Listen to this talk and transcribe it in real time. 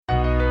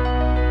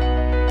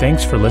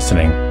Thanks for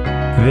listening.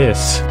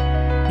 This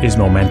is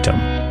Momentum,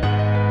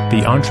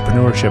 the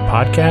entrepreneurship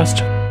podcast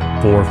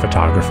for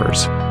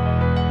photographers.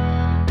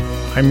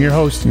 I'm your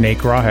host, Nate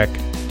Grahek,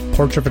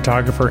 portrait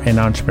photographer and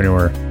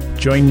entrepreneur.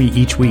 Join me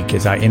each week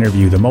as I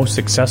interview the most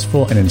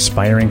successful and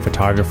inspiring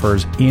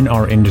photographers in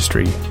our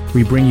industry.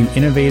 We bring you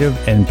innovative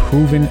and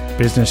proven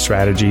business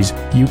strategies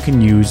you can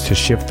use to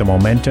shift the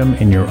momentum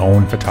in your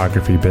own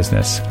photography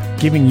business,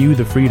 giving you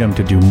the freedom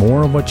to do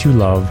more of what you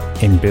love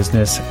in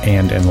business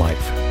and in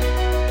life.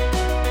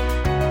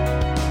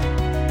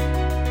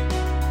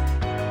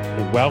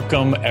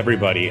 Welcome,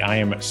 everybody. I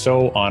am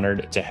so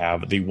honored to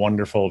have the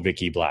wonderful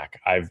Vickie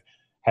Black. I've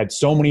had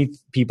so many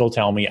people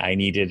tell me I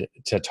needed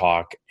to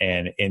talk,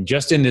 and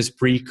just in this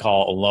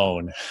pre-call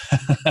alone,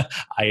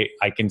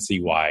 I can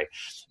see why.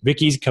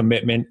 Vickie's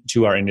commitment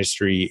to our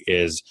industry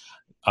is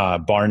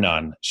bar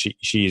none.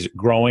 She's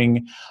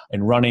growing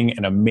and running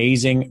an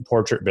amazing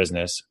portrait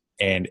business,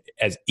 and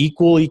as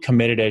equally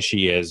committed as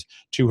she is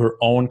to her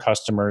own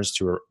customers,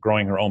 to her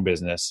growing her own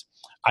business.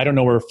 I don't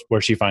know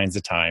where she finds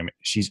the time.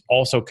 She's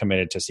also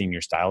committed to Senior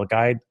Style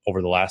Guide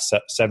over the last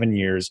 7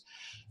 years,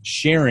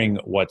 sharing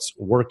what's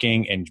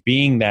working and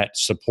being that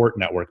support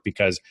network,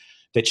 because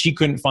that she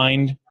couldn't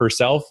find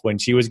herself when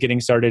she was getting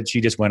started. She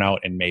just went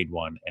out and made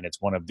one. And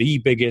it's one of the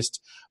biggest,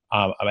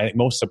 I think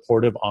most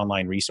supportive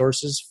online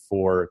resources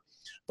for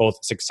both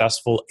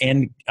successful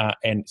and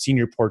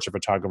senior portrait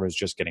photographers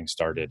just getting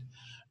started.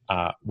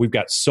 We've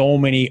got so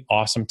many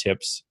awesome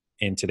tips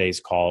in today's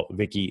call.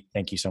 Vickie,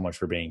 thank you so much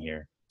for being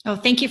here. Oh,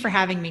 thank you for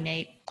having me,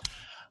 Nate.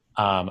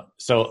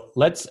 So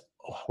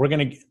we're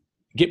going to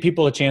get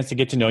people a chance to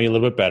get to know you a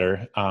little bit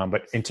better.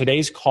 But in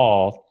today's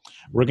call,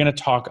 we're going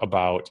to talk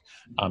about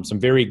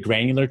some very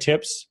granular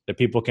tips that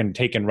people can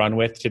take and run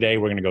with today.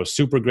 We're going to go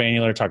super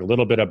granular, talk a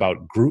little bit about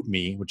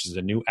GroupMe, which is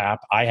a new app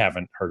I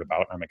haven't heard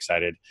about. I'm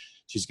excited.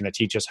 She's going to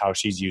teach us how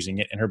she's using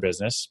it in her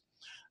business.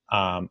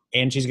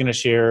 And she's going to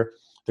share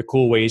the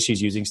cool ways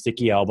she's using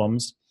sticky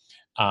albums.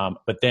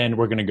 But then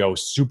we're going to go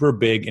super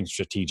big and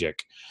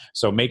strategic.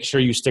 So make sure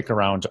you stick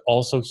around to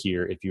also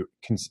hear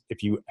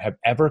if you have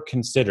ever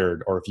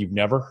considered or if you've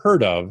never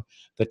heard of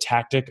the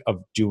tactic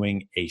of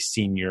doing a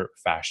senior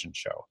fashion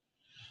show.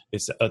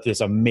 It's this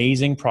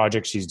amazing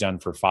project she's done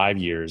for 5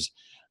 years.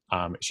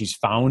 She's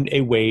found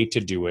a way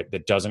to do it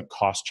that doesn't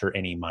cost her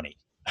any money.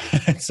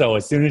 So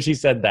as soon as she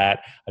said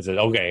that, I said,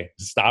 okay,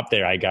 stop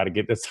there. I got to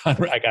get this on.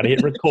 I got to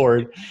hit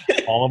record.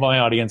 All of my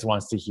audience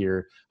wants to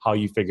hear how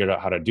you figured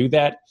out how to do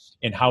that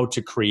and how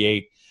to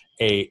create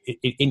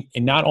and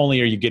not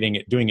only are you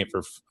doing it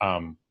for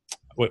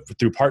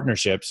through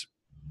partnerships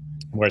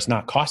where it's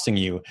not costing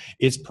you,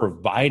 it's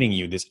providing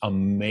you this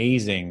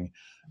amazing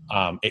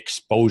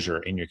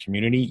exposure in your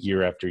community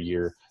year after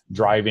year,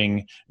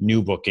 driving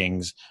new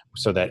bookings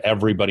so that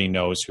everybody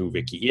knows who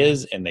Vickie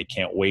is and they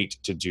can't wait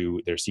to do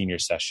their senior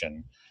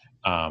session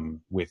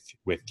with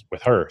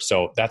her.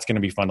 So that's going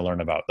to be fun to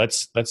learn about.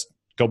 Let's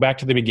go back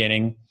to the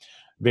beginning.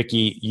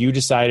 Vickie, you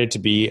decided to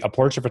be a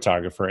portrait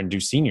photographer and do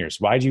seniors.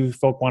 Why do you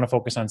want to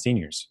focus on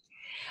seniors?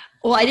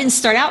 Well, I didn't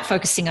start out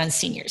focusing on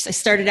seniors. I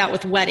started out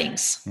with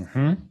weddings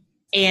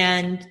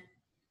and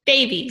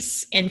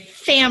babies and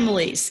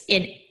families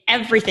and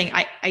everything.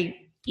 I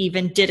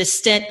even did a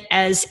stint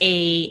as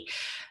a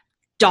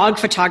dog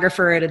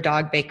photographer at a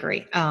dog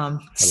bakery.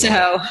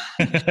 So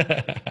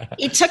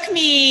it took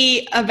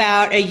me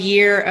about a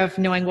year of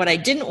knowing what I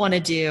didn't want to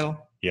do.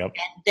 Yep.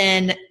 And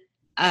then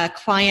a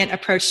client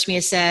approached me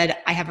and said,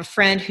 I have a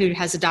friend who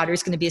has a daughter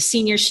who's going to be a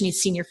senior. She needs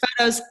senior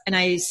photos. And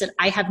I said,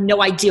 I have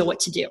no idea what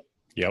to do.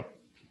 Yep.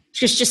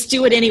 Just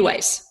do it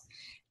anyways.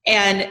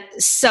 And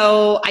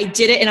so I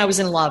did it and I was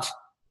in love.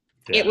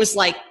 Yeah. It was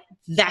like,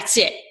 that's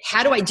it.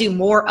 How do I do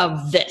more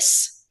of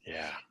this?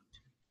 Yeah.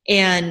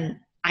 And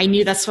I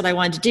knew that's what I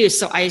wanted to do.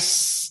 So I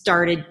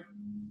started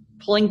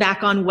pulling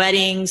back on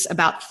weddings.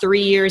 About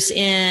 3 years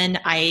in,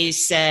 I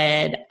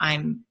said,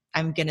 I'm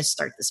going to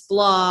start this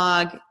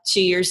blog.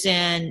 2 years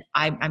in,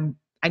 I'm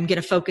going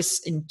to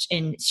focus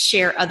and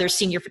share other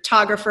senior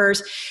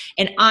photographers,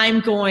 and I'm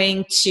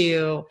going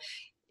to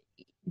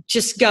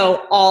just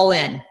go all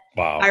in.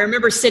 Wow. I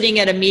remember sitting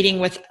at a meeting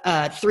with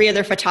 3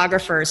 other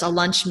photographers, a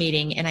lunch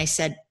meeting, and I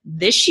said,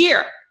 this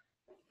year,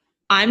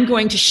 I'm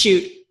going to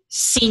shoot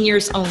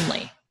seniors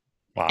only.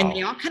 Wow. And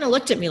they all kind of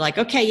looked at me like,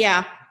 okay,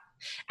 yeah.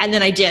 And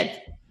then I did.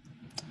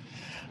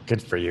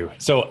 Good for you.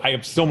 So I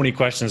have so many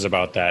questions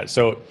about that.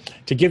 So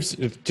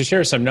to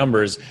share some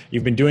numbers,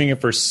 you've been doing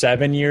it for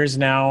 7 years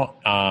now.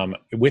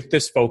 With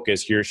this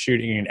focus, you're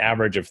shooting an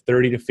average of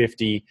 30 to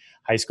 50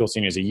 high school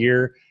seniors a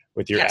year,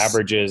 with your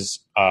averages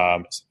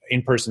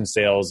in-person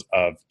sales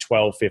of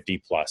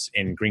 1250 plus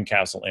in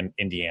Greencastle in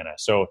Indiana.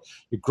 So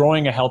you're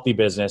growing a healthy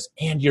business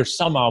and you're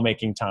somehow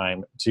making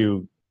time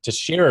to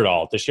share it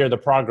all, to share the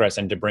progress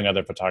and to bring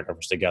other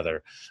photographers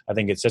together. I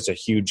think it's such a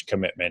huge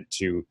commitment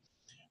to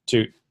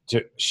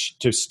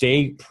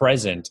stay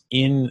present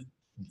in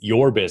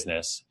your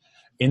business,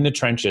 in the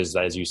trenches,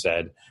 as you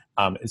said,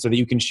 so that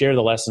you can share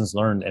the lessons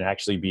learned and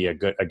actually be a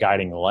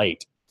guiding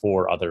light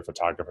for other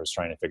photographers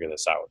trying to figure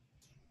this out.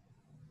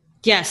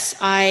 Yes,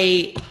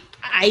 I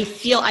I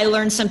feel I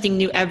learn something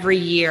new every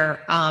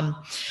year. I've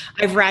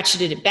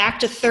ratcheted it back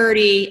to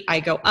 30. I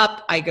go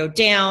up, I go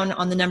down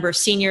on the number of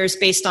seniors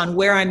based on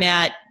where I'm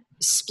at,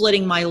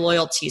 splitting my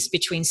loyalties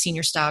between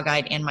Senior Style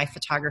Guide and my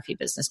photography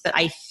business. But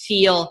I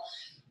feel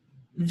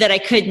that I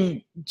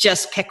couldn't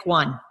just pick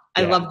one.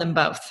 I love them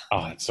both.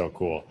 Oh, that's so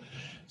cool.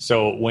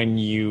 So when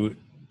you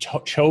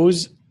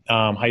chose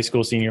high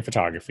school senior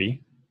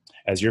photography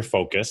as your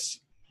focus,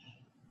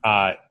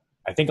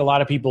 I think a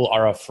lot of people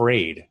are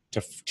afraid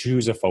to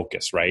choose a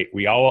focus, right?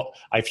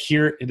 I've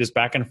heard this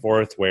back and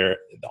forth where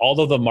all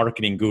of the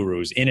marketing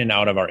gurus in and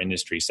out of our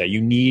industry say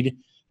you need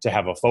to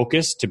have a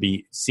focus to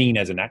be seen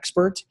as an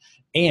expert,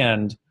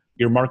 and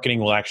your marketing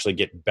will actually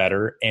get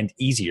better and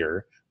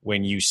easier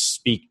when you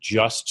speak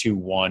just to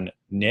one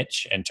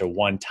niche and to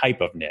one type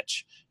of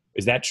niche.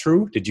 Is that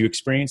true? Did you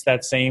experience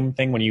that same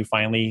thing when you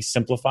finally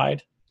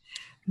simplified?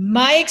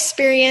 My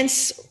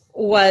experience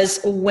was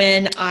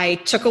when I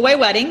took away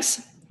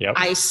weddings. Yep.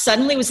 I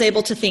suddenly was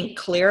able to think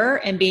clearer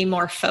and be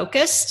more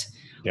focused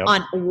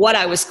on what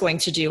I was going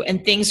to do,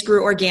 and things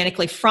grew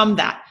organically from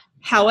that.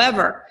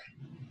 However,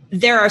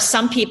 there are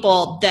some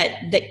people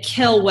that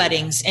kill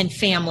weddings and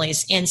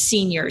families and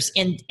seniors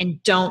and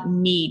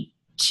don't need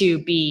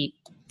to be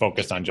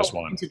focused on just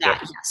one. To that,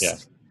 yep. yes. Yeah,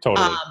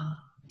 totally.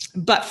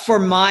 But for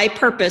my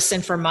purpose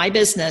and for my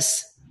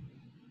business,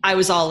 I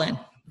was all in.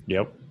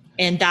 Yep.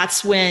 And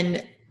that's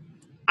when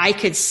I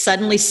could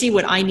suddenly see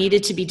what I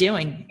needed to be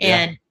doing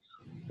and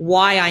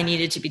why I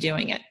needed to be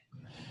doing it.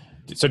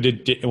 So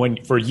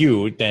for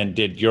you, then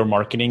did your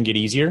marketing get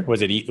easier?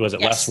 Was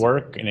it less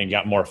work and it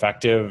got more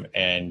effective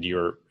and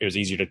it was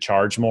easier to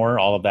charge more?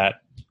 All of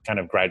that kind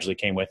of gradually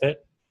came with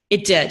it?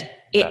 It did.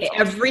 Awesome.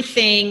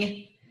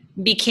 Everything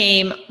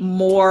became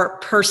more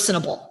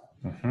personable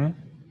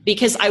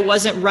because I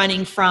wasn't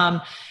running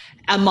from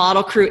a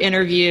model crew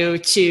interview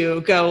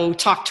to go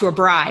talk to a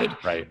bride.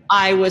 Right.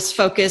 I was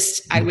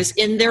focused. I was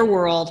in their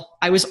world.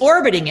 I was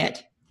orbiting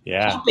it.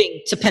 Yeah.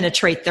 Hoping to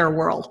penetrate their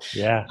world.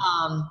 Yeah.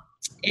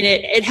 And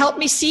it helped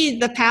me see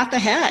the path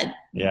ahead.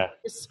 Yeah.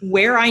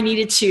 Where I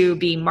needed to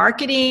be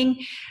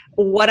marketing,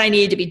 what I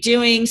needed to be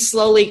doing,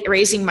 slowly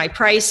raising my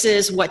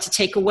prices, what to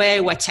take away,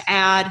 what to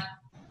add.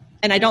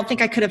 And I don't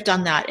think I could have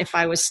done that if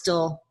I was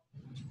still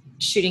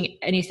shooting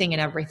anything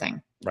and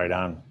everything. Right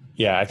on.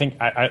 Yeah. I think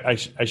I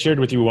shared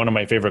with you one of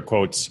my favorite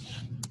quotes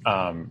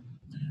from,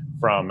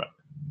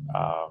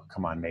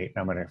 come on, Nate,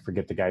 I'm going to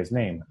forget the guy's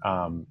name.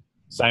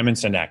 Simon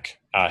Sinek,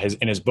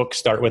 in his book,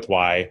 Start With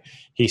Why,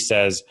 he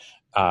says,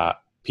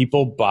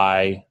 people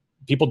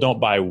don't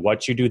buy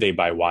what you do, they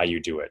buy why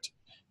you do it.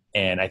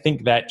 And I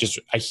think that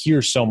I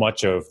hear so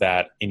much of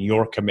that in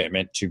your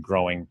commitment to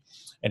growing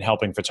and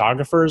helping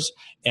photographers.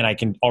 And I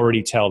can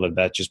already tell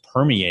that just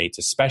permeates,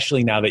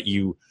 especially now that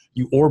you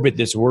orbit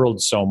this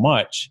world so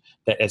much,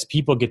 that as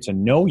people get to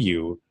know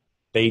you,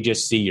 they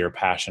just see your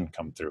passion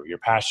come through, your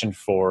passion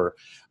for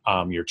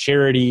your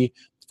charity,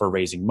 for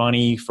raising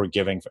money, for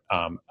giving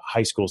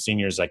high school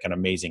seniors like an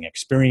amazing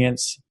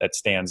experience that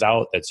stands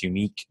out, that's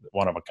unique.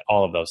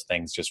 All of those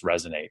things just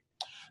resonate.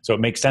 So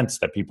it makes sense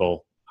that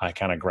people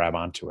kind of grab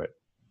onto it.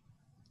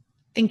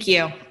 Thank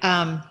you.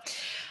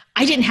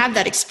 I didn't have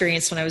that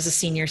experience when I was a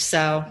senior.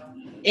 So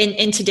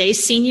in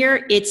today's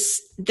senior,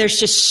 there's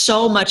just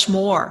so much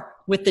more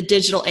with the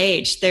digital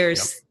age.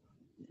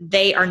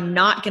 They are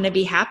not going to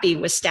be happy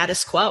with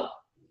status quo.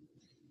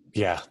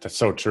 Yeah, that's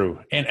so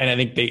true. And I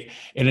think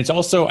it's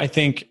also, I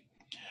think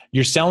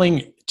you're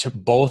selling to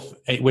both.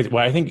 With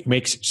what I think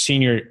makes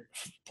senior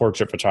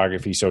portrait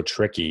photography so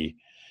tricky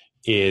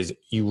is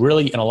you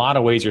really, in a lot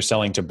of ways, you're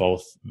selling to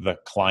both the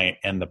client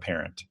and the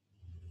parent.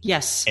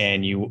 Yes.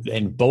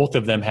 And both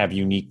of them have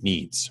unique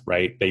needs,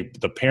 right?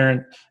 The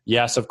parent,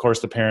 yes, of course,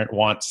 the parent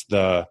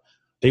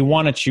they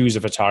want to choose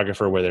a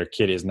photographer where their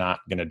kid is not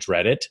going to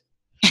dread it.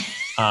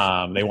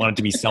 They want it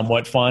to be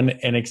somewhat fun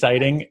and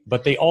exciting,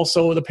 but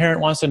the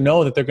parent wants to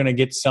know that they're going to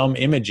get some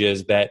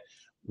images that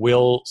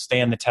will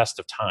stand the test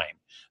of time,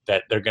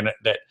 that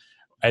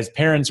as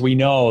parents, we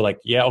know, like,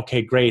 yeah,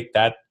 okay, great.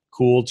 That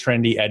cool,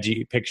 trendy,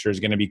 edgy picture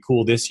is going to be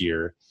cool this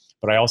year,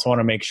 but I also want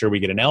to make sure we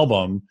get an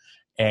album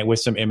and with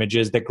some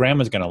images that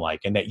grandma's going to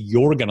like and that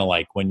you're going to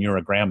like when you're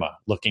a grandma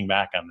looking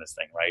back on this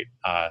thing. Right.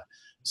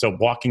 So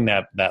walking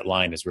that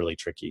line is really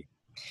tricky.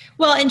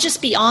 Well, and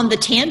just beyond the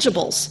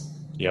tangibles.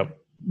 Yep.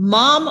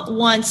 Mom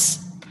wants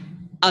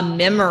a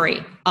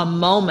memory, a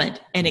moment,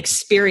 an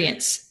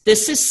experience.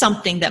 This is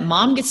something that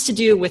mom gets to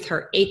do with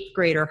her 8th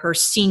grader, her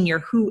senior,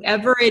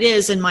 whoever it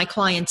is in my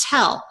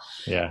clientele.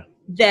 Yeah.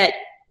 That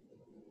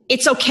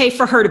it's okay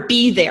for her to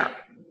be there.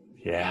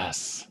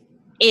 Yes.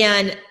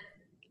 And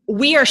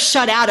we are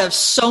shut out of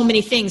so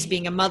many things,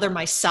 being a mother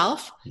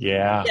myself.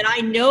 Yeah. That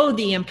I know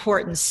the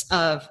importance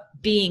of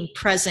being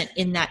present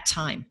in that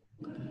time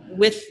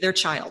with their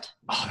child.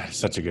 Oh, that's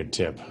such a good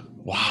tip.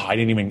 Wow. I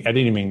didn't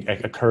even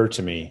occur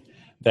to me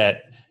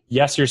that,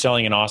 yes, you're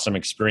selling an awesome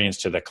experience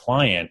to the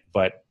client,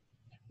 but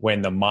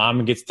when the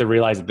mom gets to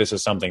realize that this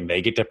is something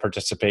they get to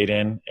participate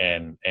in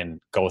and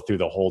go through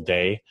the whole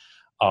day,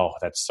 oh,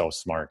 that's so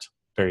smart.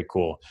 Very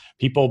cool.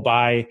 People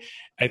buy,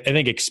 I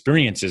think,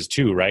 experiences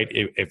too, right?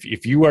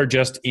 If you are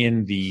just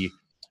in the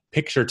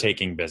picture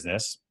taking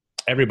business,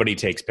 everybody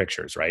takes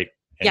pictures, right?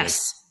 And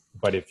Yes.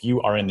 but if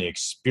you are in the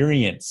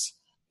experience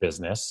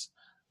business,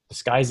 the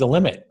sky's the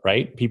limit,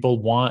 right?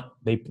 People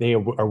they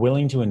are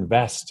willing to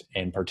invest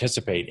and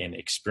participate in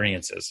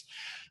experiences.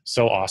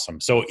 So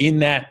awesome. So in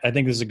that, I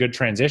think this is a good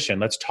transition.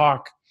 Let's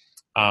talk.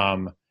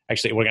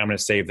 Actually, I'm going to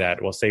save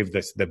that. We'll save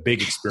this. The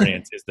big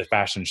experience is the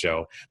fashion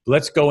show. But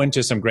let's go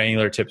into some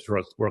granular tips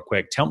real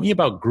quick. Tell me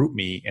about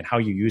GroupMe and how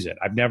you use it.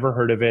 I've never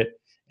heard of it,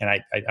 and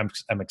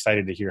I'm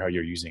excited to hear how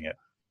you're using it.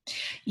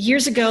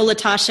 Years ago,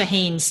 Latasha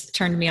Haynes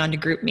turned me on to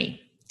GroupMe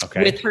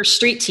with her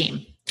street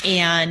team,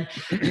 and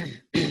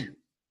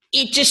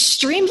it just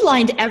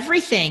streamlined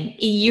everything.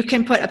 You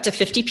can put up to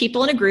 50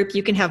 people in a group.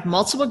 You can have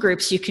multiple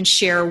groups. You can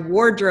share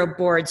wardrobe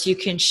boards. You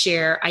can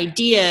share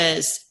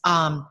ideas.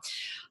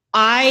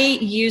 I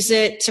use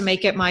it to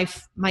make it my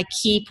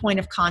key point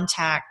of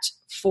contact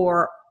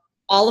for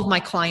all of my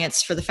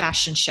clients for the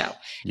fashion show.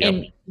 Yep.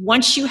 And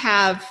once you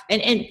have,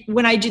 and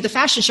when I do the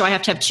fashion show, I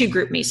have to have 2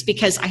 GroupMes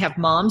because I have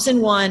moms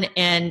in one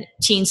and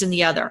teens in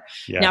the other.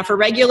 Yep. Now for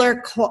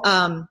regular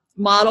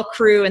model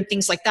crew and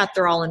things like that,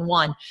 they're all in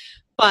one.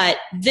 But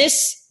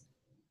this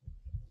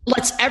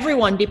lets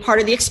everyone be part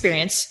of the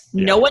experience.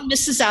 Yep. No one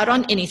misses out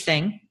on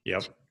anything.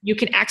 Yep. You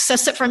can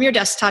access it from your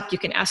desktop. You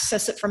can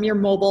access it from your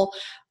mobile.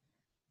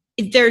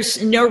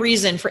 There's no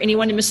reason for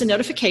anyone to miss a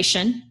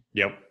notification.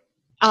 Yep.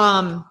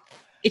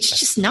 It's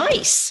just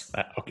nice.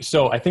 Okay.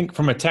 So I think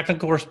from a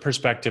technical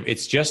perspective,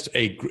 it's just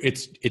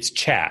it's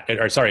chat,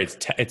 or sorry,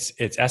 it's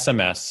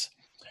SMS,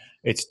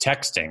 it's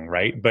texting,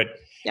 right? But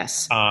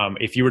yes,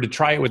 if you were to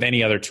try it with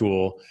any other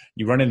tool,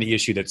 you run into the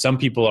issue that some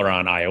people are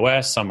on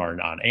iOS, some are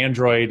on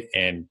Android,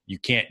 and you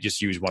can't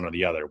just use one or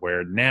the other.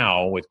 Where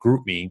now with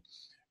GroupMe,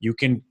 you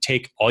can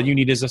take, all you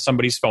need is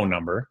somebody's phone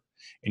number,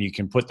 and you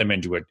can put them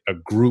into a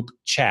group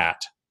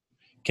chat.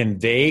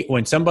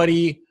 When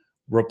somebody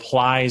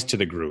replies to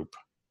the group,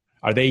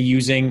 are they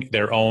using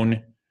their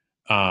own,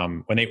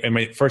 when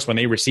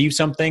they receive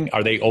something,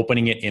 are they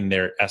opening it in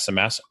their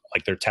SMS,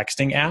 like their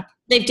texting app?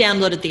 They've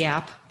downloaded the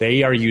app.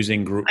 They are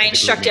using group. I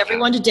instruct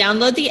everyone to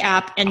download the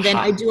app, and then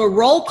I do a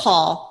roll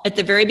call at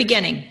the very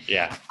beginning.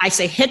 Yeah. I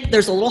say,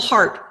 there's a little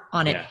heart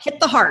on it. Yeah. Hit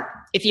the heart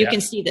if you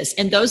can see this.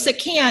 And those that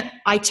can't,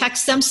 I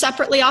text them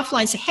separately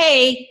offline, say,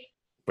 hey,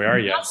 where are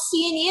you? I'm not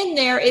seeing you in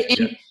there.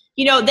 And,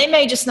 they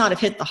may just not have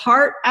hit the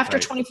heart after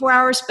 24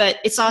 hours, but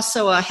it's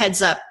also a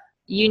heads up.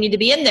 You need to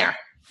be in there.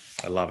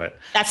 I love it.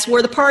 That's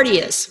where the party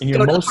is. And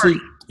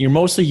you're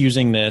mostly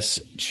using this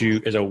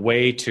as a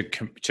way to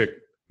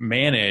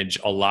manage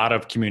a lot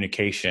of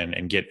communication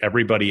and get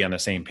everybody on the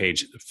same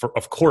page.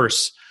 Of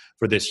course,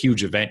 for this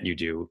huge event you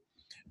do.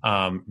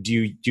 Do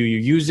you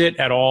use it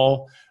at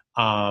all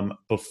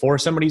before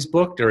somebody's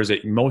booked, or is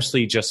it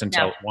mostly just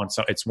until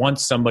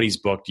once somebody's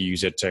booked, you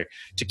use it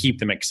to keep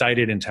them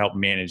excited and to help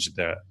manage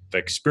the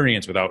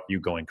experience without you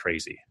going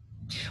crazy?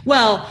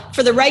 Well,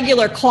 for the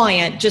regular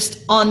client,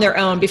 just on their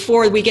own,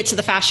 before we get to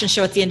the fashion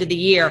show at the end of the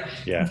year,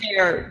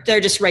 they're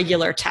just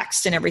regular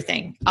text and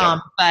everything.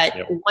 But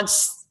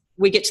once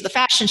we get to the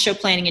fashion show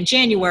planning in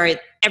January,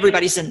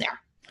 everybody's in there.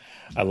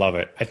 I love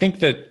it. I think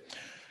that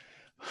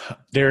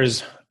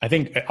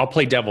I'll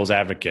play devil's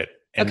advocate,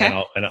 and then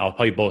I'll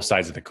play both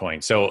sides of the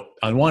coin. So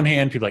on one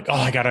hand, people are like, oh,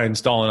 I got to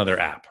install another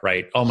app,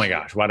 right? Oh my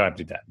gosh, why do I have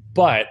to do that?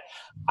 But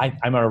I'm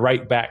going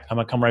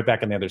to come right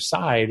back on the other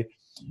side,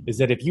 is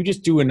that if you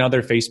just do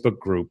another Facebook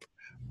group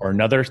or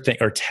another thing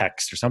or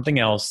text or something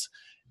else,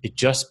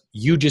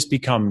 you just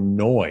become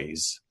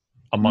noise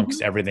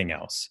amongst everything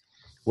else.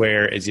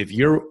 Whereas if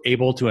you're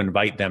able to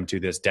invite them to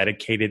this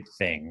dedicated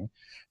thing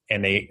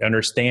and they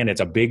understand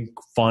it's a big,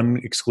 fun,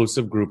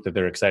 exclusive group that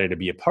they're excited to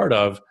be a part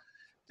of,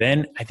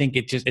 then I think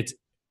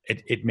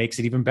it makes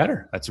it even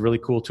better. That's a really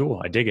cool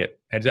tool. I dig it.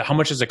 And how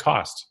much does it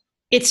cost?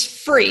 It's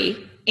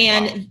free.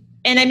 And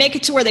I make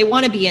it to where they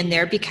want to be in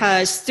there,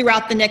 because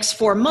throughout the next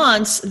 4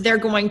 months, they're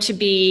going to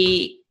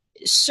be,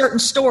 certain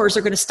stores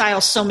are going to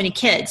style so many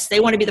kids. They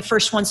want to be the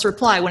first ones to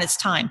reply when it's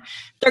time.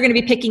 They're going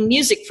to be picking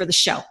music for the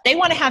show. They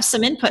want to have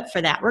some input for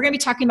that. We're going to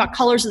be talking about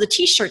colors of the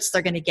t-shirts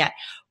they're going to get.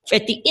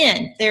 At the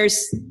end,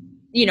 there's,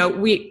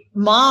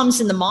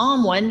 moms in the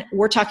mom one,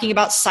 we're talking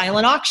about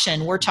silent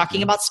auction. We're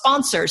talking about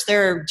sponsors.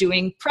 They're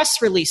doing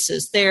press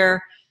releases.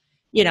 They're,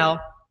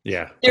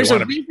 there's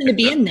a reason to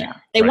be in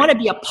there. They want to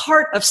be a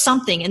part of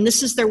something, and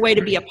this is their way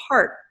to be a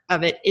part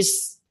of it,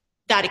 is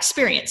that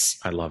experience.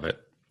 I love it.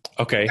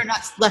 Okay. They're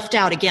not left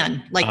out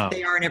again like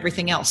they are in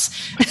everything else.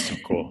 That's so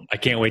cool. I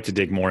can't wait to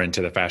dig more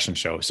into the fashion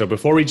show. So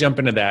before we jump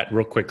into that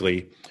real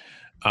quickly,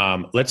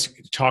 let's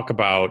talk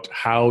about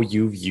how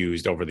you've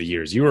used over the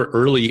years. You were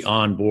early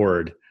on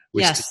board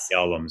with Sticky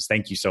Albums.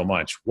 Thank you so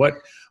much. What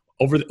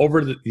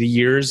over the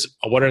years,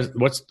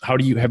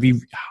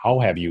 how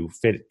have you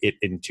fit it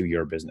into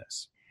your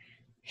business?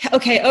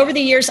 Okay, over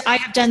the years, I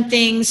have done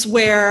things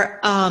where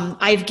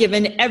I've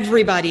given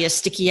everybody a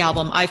sticky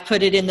album. I've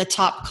put it in the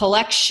top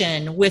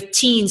collection. With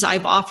teens,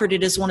 I've offered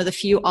it as one of the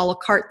few a la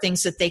carte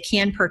things that they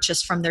can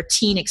purchase from their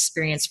teen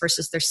experience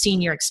versus their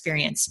senior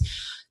experience.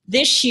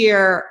 This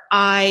year,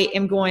 I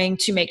am going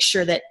to make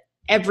sure that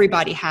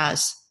everybody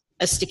has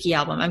a sticky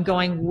album. I'm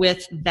going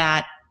with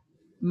that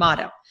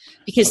motto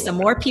because the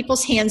more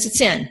people's hands it's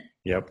in,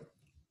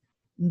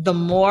 the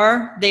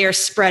more they are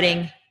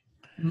spreading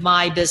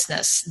my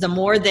business, the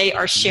more they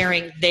are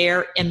sharing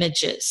their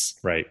images.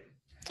 Right.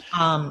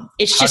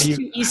 It's just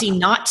too easy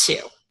not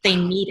to. They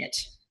need it.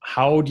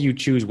 How do you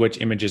choose which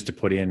images to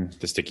put in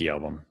the sticky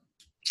album?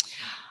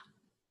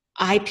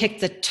 I pick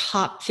the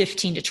top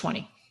 15 to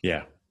 20.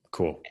 Yeah.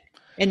 Cool.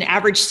 An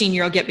average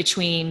senior will get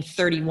between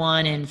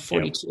 31 and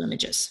 42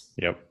 images.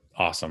 Yep.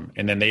 Awesome.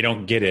 And then they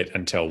don't get it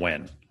until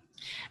when?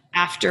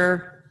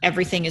 After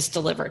everything is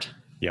delivered.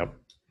 Yep.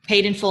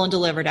 Paid in full and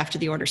delivered after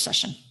the order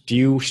session. Do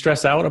you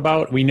stress out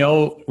about, we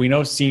know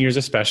seniors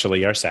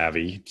especially are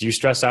savvy. Do you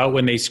stress out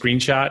when they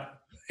screenshot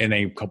and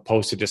they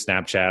post it to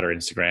Snapchat or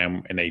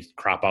Instagram and they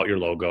crop out your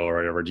logo or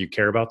whatever? Do you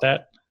care about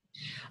that?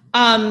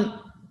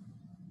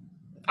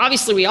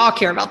 Obviously we all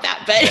care about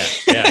that,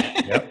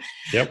 but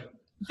Yep.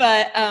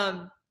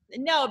 But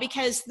no,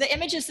 because the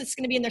images that's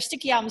going to be in their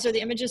sticky albums are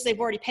the images they've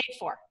already paid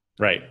for.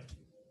 Right.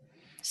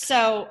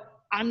 So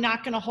I'm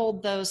not going to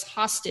hold those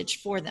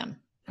hostage for them.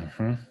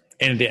 Mm-hmm.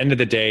 And at the end of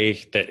the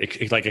day,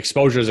 that like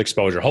exposure is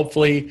exposure.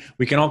 Hopefully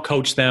we can all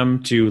coach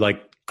them to like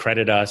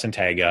credit us and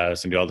tag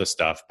us and do all this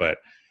stuff. But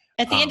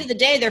at the end of the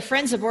day, their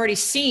friends have already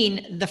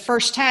seen the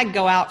first tag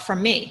go out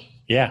from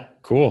me. Yeah.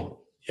 Cool.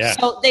 Yeah.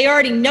 So they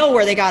already know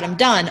where they got them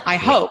done. I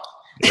hope.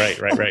 Right.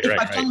 If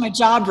I've done my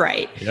job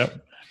right.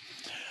 Yep.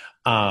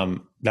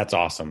 That's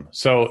awesome.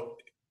 So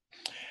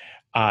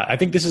I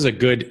think this is a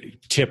good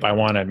tip I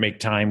want to make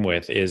time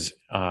with is,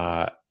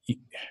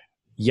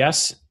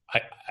 yes,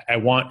 I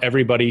want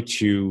everybody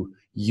to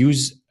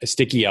use a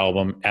sticky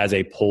album as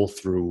a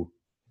pull-through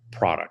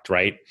product,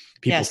 right?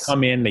 People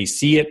come in, they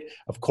see it.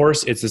 Of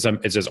course, it's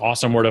this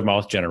awesome word of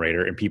mouth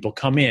generator, and people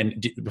come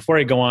in. Before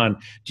I go on,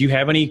 do you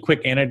have any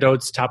quick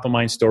anecdotes, top of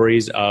mind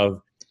stories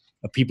of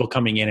people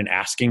coming in and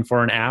asking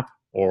for an app?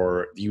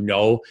 Or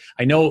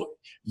I know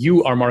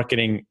you are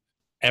marketing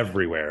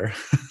everywhere.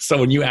 So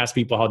when you ask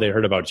people how they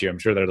heard about you, I'm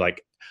sure they're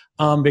like,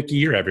 Vickie,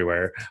 you're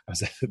everywhere. I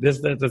was like,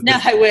 No,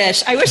 I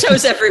wish I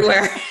was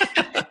everywhere.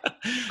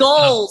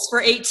 Goals for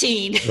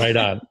 18. Right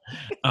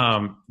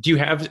on. Do you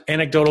have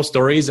anecdotal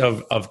stories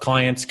of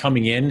clients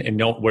coming in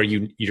and where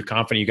you're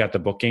confident you got the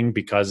booking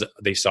because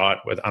they saw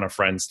it on a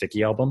friend's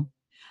sticky album?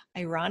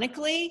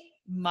 Ironically,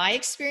 my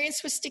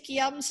experience with sticky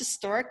albums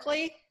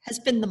historically has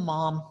been the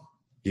mom.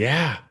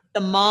 Yeah.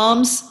 The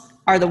moms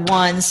are the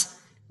ones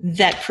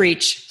that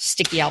preach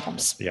sticky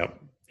albums. Yep.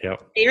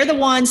 They're the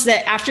ones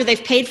that after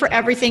they've paid for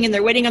everything and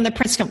they're waiting on the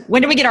prince to come,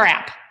 when do we get our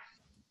app?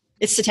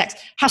 It's the text.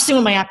 How soon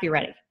will my app be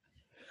ready?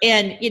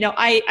 And,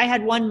 I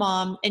had one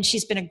mom and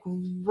she's been a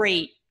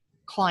great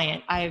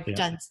client. I've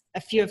done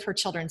a few of her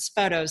children's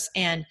photos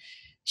and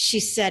she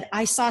said,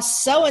 I saw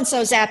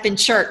so-and-so's app in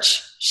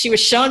church. She was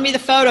showing me the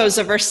photos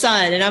of her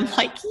son. And I'm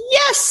like,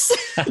 yes.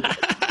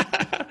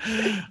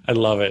 I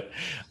love it.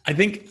 I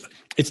think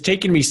it's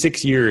taken me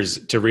 6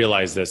 years to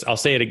realize this. I'll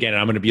say it again. And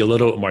I'm going to be a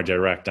little more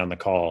direct on the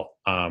call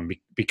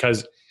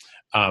because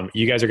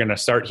you guys are going to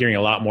start hearing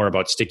a lot more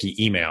about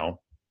sticky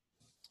email.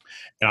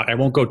 And I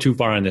won't go too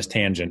far on this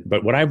tangent,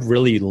 but what I've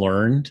really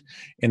learned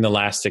in the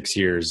last 6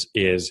 years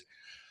is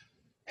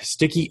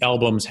sticky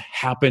albums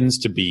happens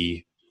to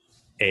be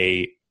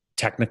a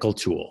technical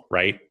tool,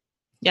 right?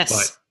 Yes.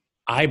 But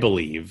I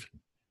believe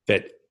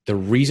that the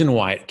reason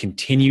why it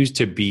continues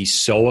to be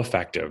so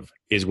effective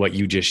is what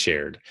you just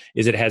shared,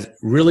 is it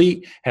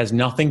has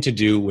nothing to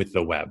do with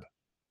the web.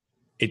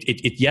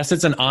 Yes,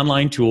 it's an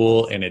online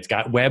tool and it's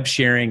got web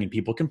sharing and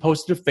people can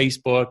post it to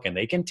Facebook and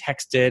they can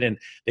text it and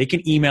they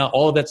can email.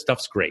 All of that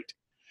stuff's great.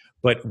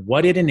 But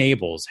what it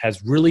enables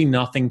has really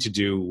nothing to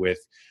do with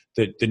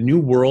the new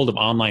world of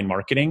online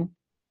marketing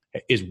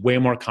is way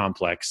more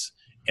complex.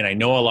 And I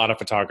know a lot of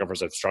photographers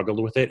have struggled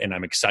with it, and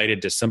I'm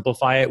excited to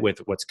simplify it with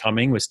what's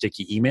coming with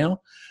sticky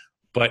email.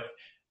 But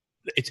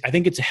I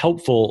think it's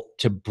helpful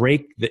to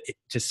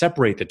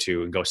separate the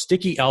two and go,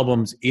 sticky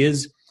albums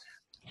is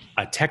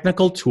a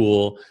technical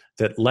tool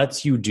that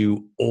lets you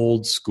do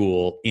old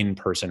school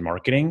in-person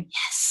marketing.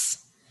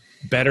 Yes.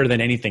 Better than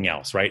anything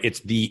else, right?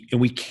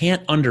 And we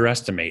can't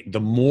underestimate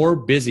the more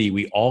busy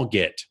we all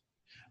get,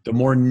 the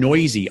more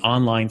noisy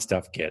online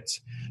stuff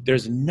gets.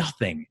 There's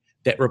nothing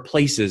that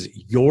replaces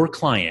your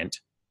client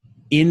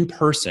in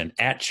person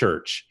at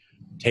church,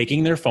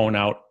 taking their phone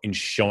out and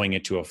showing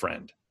it to a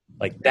friend.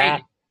 Like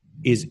that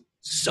is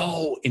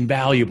so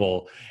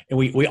invaluable. And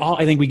we all,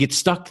 I think we get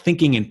stuck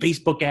thinking in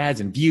Facebook ads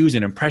and views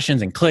and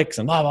impressions and clicks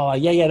and blah, blah,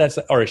 blah. Yeah, that's,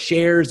 or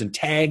shares and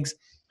tags.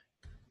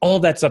 All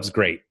that stuff's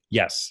great.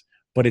 Yes.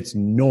 But it's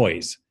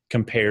noise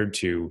compared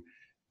to,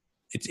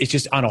 it's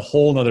just on a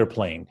whole nother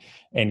plane.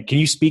 And can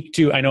you speak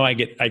to, I know I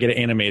get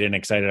animated and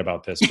excited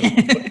about this, but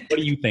what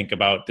do you think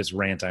about this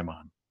rant I'm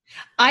on?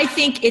 I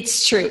think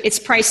it's true. It's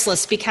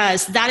priceless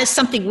because that is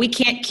something we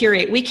can't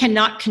curate. We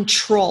cannot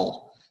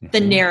control the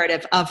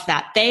narrative of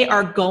that. They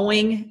are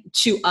going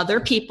to other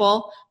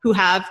people who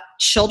have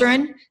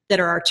children that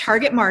are our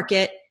target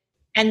market,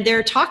 and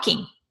they're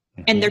talking.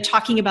 And they're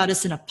talking about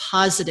us in a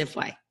positive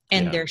way.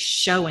 And they're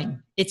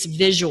showing. It's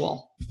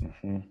visual.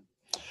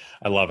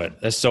 I love it.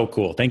 That's so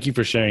cool. Thank you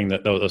for sharing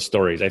those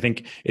stories. I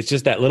think it's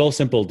just that little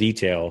simple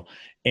detail.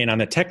 And on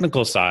the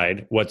technical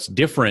side, what's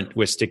different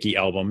with sticky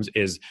albums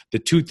is the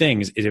two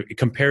things is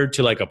compared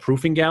to like a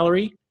proofing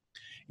gallery.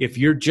 If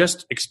you're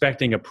just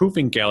expecting a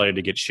proofing gallery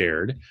to get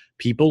shared,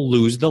 people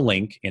lose the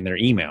link in their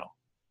email.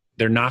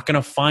 They're not going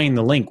to find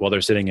the link while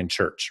they're sitting in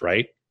church,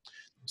 right?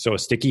 So a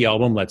sticky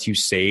album lets you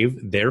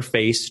save their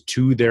face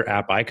to their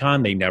app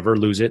icon. They never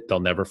lose it. They'll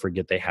never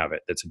forget they have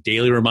it. That's a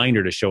daily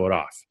reminder to show it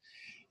off.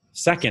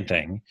 Second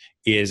thing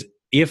is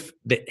if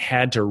they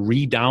had to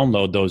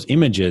re-download those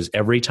images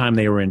every time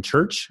they were in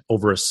church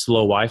over a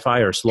slow Wi-Fi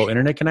or slow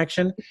internet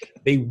connection,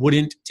 they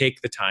wouldn't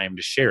take the time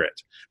to share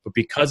it. But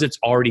because it's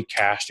already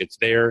cached, it's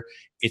there,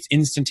 it's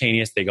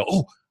instantaneous. They go,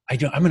 oh, I'm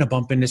going to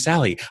bump into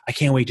Sally. I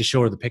can't wait to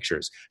show her the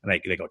pictures. And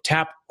they go,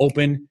 tap,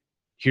 open,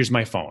 here's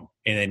my phone.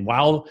 And then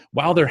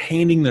while they're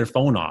handing their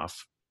phone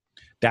off,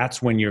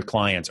 that's when your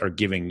clients are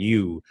giving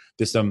you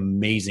this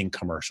amazing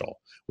commercial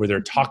where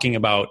they're talking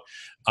about,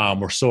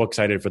 we're so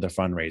excited for the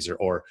fundraiser,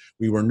 or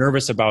we were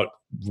nervous about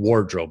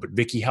wardrobe, but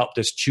Vickie helped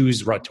us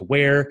choose what to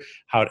wear.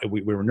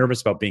 We were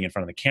nervous about being in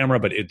front of the camera,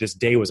 but this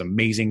day was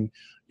amazing.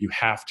 You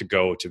have to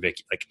go to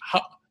Vickie. Like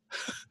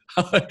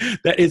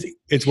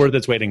it's worth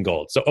its weight in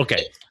gold. So,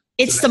 okay.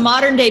 It's the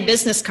modern day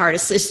business card.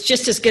 It's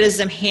just as good as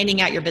them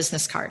handing out your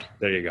business card.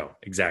 There you go.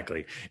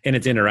 Exactly. And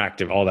it's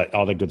interactive,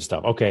 all the good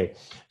stuff. Okay.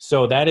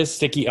 So that is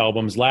sticky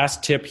albums.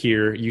 Last tip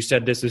here. You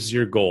said this is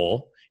your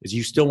goal, is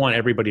you still want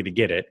everybody to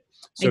get it.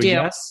 So I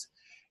do.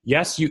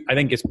 Yes, I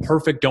think it's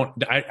perfect.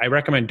 I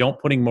recommend don't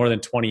putting more than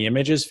 20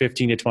 images.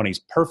 15 to 20 is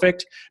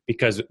perfect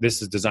because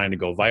this is designed to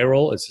go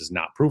viral. This is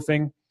not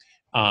proofing.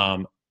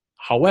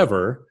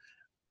 However,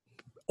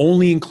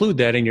 only include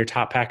that in your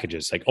top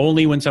packages. Like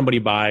only when somebody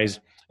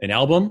buys an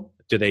album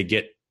do they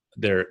get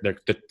the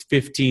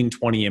 15,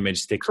 20 image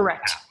stick.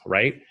 Correct.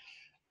 Right?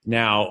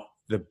 Now,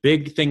 the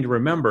big thing to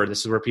remember, this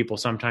is where people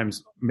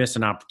sometimes miss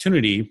an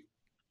opportunity,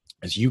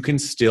 is you can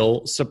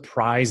still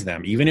surprise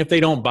them. Even if they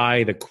don't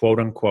buy the quote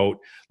unquote,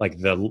 like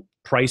the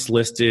price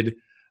listed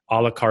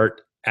a la carte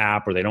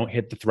app, or they don't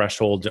hit the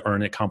threshold to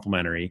earn it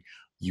complimentary,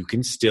 you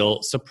can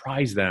still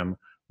surprise them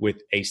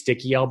with a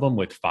sticky album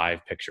with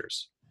 5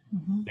 pictures.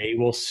 They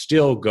will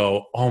still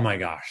go, oh my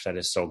gosh, that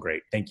is so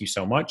great. Thank you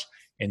so much.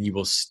 And you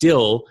will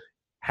still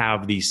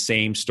have these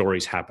same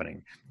stories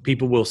happening.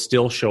 People will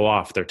still show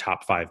off their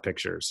top 5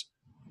 pictures.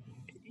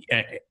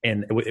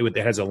 And it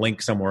has a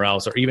link somewhere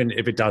else, or even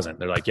if it doesn't,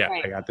 they're like, yeah,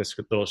 right. I got this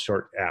little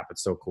short app.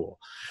 It's so cool.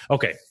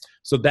 Okay.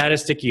 So that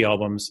is sticky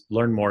albums.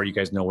 Learn more. You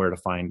guys know where to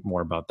find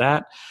more about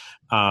that.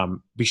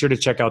 Be sure to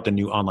check out the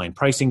new online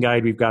pricing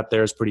guide we've got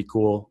there. It's pretty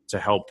cool to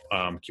help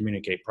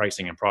communicate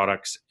pricing and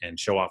products and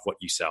show off what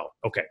you sell.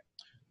 Okay.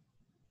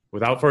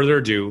 Without further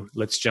ado,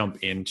 let's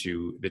jump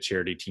into the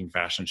Charity Teen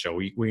Fashion Show.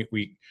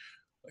 We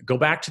go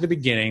back to the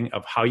beginning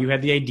of how you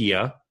had the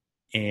idea,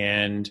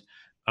 and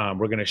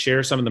we're going to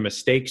share some of the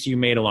mistakes you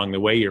made along the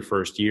way your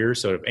first year.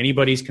 So if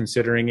anybody's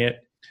considering it,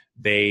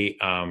 they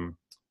want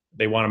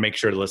to make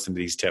sure to listen to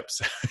these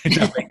tips.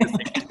 Not make the same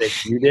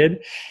mistakes you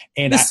did.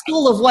 And the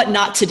school of what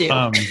not to do.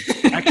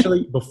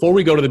 Actually, before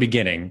we go to the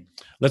beginning,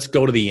 let's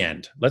go to the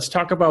end. Let's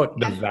talk about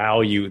the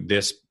value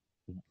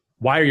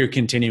why are you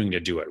continuing to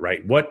do it,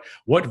 right?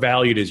 What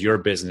value does your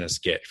business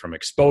get from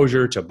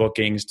exposure to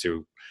bookings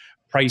to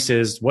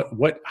prices?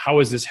 How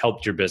has this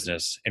helped your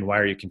business, and why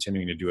are you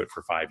continuing to do it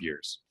for 5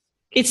 years?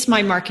 It's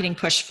my marketing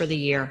push for the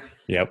year.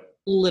 Yep.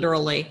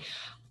 Literally.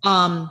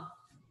 I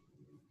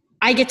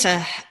get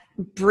to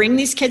bring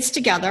these kids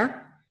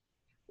together.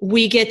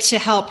 We get to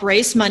help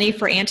raise money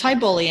for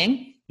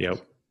anti-bullying.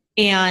 Yep.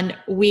 And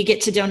we get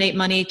to donate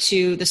money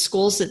to the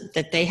schools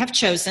that they have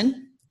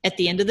chosen at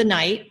the end of the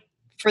night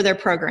for their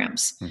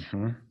programs.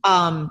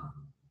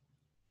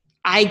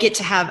 I get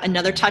to have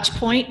another touch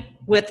point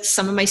with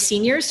some of my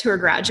seniors who are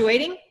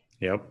graduating.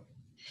 Yep.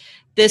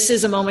 This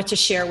is a moment to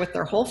share with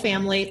their whole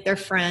family, their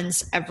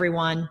friends,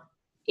 everyone.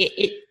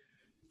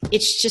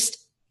 It's just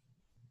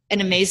an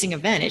amazing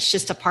event. It's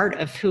just a part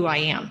of who I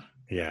am.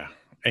 Yeah.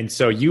 And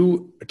so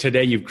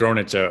today you've grown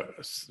it to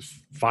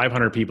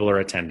 500 people are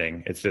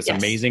attending. It's this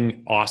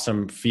amazing,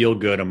 awesome,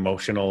 feel-good,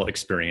 emotional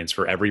experience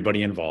for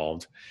everybody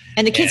involved.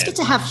 And the kids get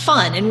to have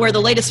fun and wear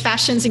the latest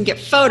fashions and get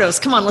photos.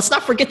 Come on, let's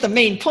not forget the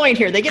main point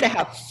here. They get to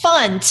have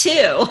fun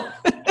too.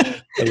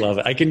 I love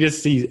it. I can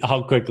just see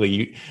how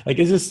quickly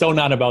this is so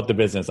not about the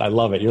business. I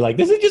love it. You're like,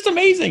 this is just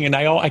amazing. And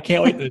I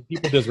can't wait that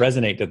people just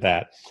resonate to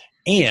that.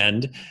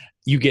 And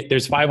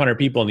there's 500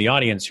 people in the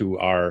audience who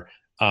are,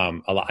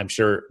 I'm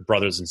sure,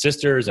 brothers and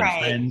sisters and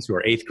friends who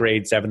are 8th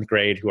grade, 7th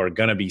grade, who are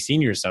going to be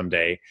seniors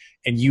someday.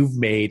 And you've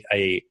made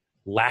a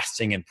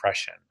lasting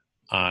impression.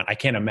 I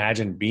can't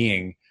imagine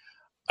being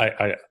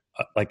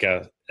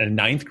a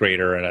ninth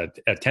grader and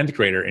a 10th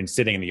grader and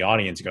sitting in the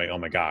audience and going, oh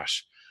my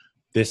gosh,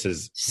 this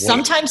is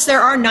sometimes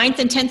there are 9th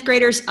and 10th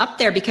graders up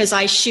there because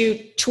I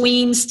shoot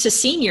tweens to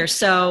seniors.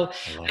 So,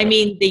 I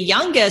mean, the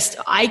youngest,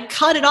 I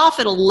cut it off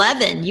at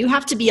 11. You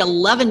have to be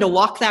 11 to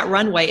walk that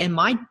runway. And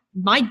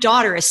my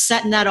daughter has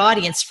sat in that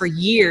audience for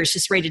years,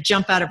 just ready to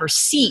jump out of her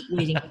seat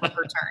waiting for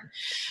her turn.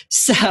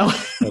 So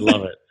I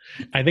love it.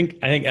 I think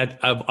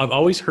I've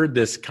always heard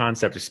this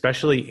concept,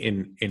 especially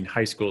in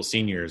high school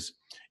seniors,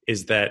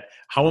 is that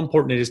how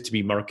important it is to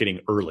be marketing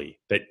early,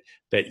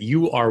 that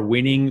you are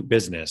winning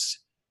business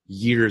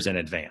years in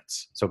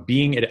advance. So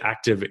being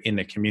active in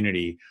the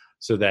community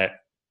so that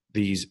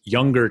these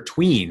younger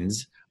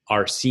tweens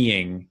are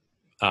seeing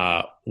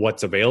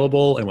what's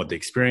available and what the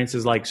experience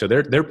is like. So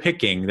they're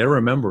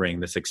remembering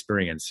this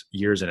experience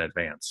years in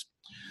advance.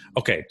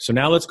 Okay, so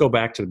now let's go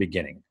back to the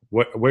beginning.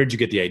 Where did you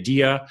get the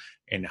idea,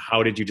 and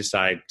how did you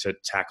decide to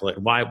tackle it?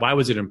 Why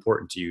was it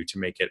important to you to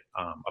make it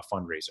a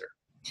fundraiser?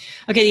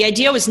 Okay, the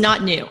idea was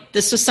not new.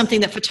 This was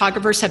something that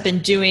photographers have been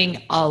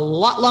doing a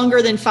lot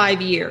longer than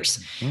 5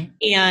 years. Mm-hmm.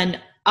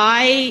 And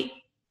I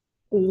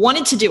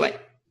wanted to do it.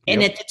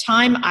 And at the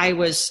time, I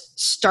was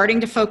starting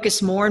to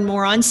focus more and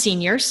more on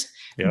seniors,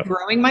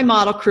 growing my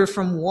model crew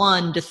from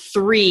 1 to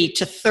 3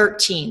 to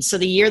 13. So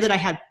the year that I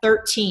had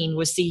 13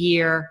 was the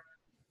year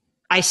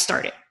I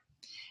started.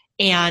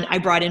 And I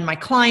brought in my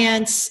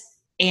clients,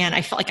 and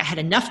I felt like I had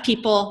enough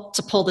people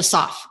to pull this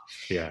off.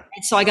 Yeah.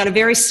 And so I got a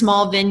very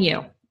small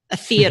venue, a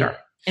theater,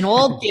 an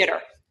old theater.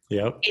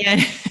 Yep.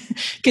 And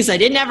because I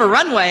didn't have a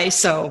runway,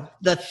 so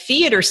the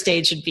theater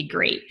stage would be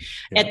great.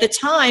 Yep. At the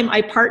time,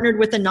 I partnered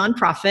with a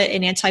nonprofit,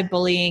 an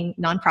anti-bullying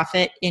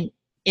nonprofit in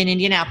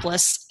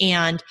Indianapolis,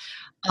 and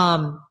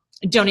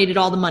donated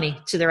all the money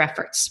to their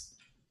efforts.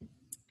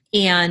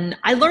 And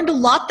I learned a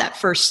lot that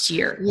first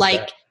year.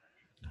 Like,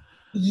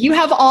 you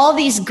have all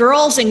these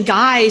girls and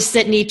guys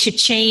that need to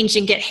change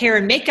and get hair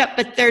and makeup,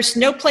 but there's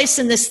no place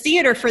in this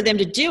theater for them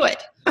to do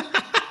it.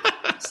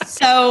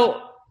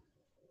 So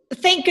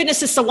thank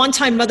goodness it's the one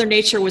time Mother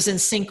Nature was in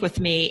sync with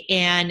me,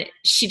 and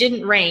she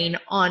didn't rain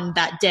on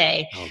that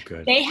day. Oh,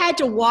 good. They had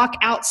to walk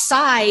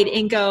outside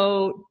and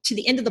go to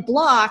the end of the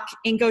block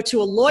and go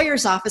to a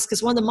lawyer's office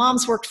because one of the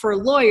moms worked for a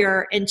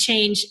lawyer and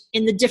change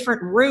in the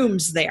different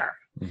rooms there.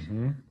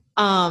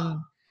 Mm-hmm.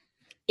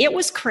 It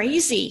was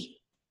crazy.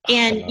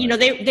 And,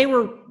 they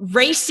were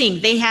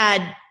racing. They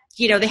had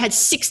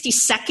 60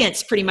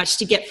 seconds pretty much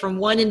to get from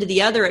one end to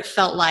the other, it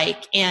felt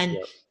like. And,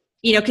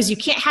 because you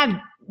can't have,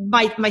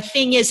 my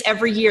thing is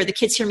every year, the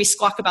kids hear me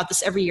squawk about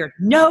this every year.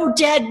 No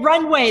dead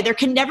runway. There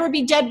can never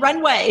be dead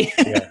runway.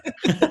 Yeah.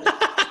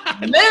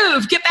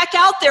 Move, get back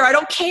out there. I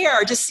don't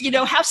care. Just,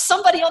 have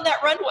somebody on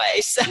that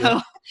runway.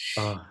 So,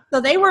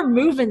 so they were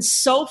moving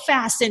so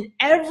fast, and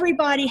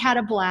everybody had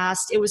a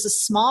blast. It was a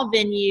small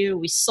venue.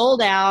 We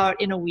sold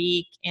out in a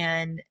week,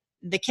 and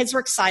the kids were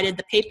excited.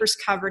 The papers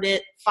covered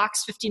it.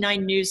 Fox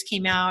 59 News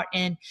came out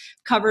and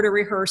covered a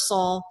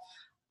rehearsal.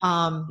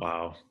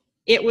 Wow.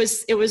 It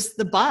was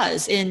the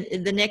buzz. And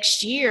the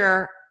next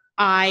year,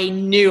 I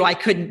knew I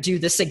couldn't do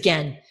this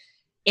again.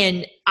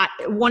 And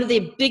one of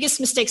the biggest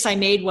mistakes I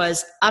made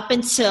was up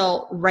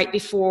until right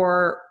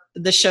before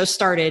the show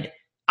started,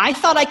 I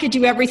thought I could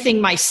do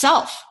everything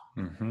myself.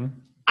 Mm-hmm.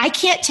 I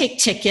can't take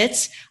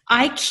tickets.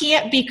 I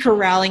can't be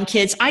corralling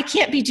kids. I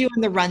can't be doing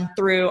the run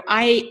through.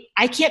 I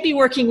can't be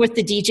working with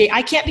the DJ.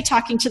 I can't be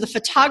talking to the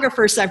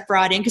photographers I've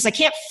brought in because I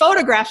can't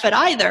photograph it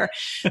either.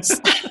 So,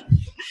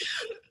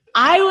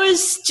 I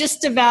was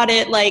just about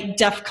at like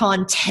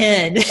DEFCON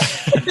 10.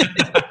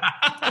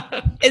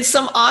 And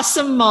some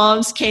awesome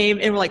moms came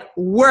and were like,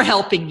 we're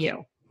helping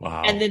you.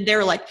 Wow. And then they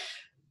were like,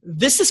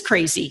 this is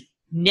crazy.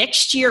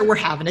 Next year, we're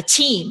having a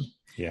team.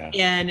 Yeah.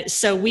 And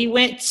so we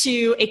went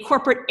to a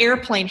corporate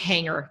airplane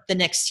hangar the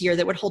next year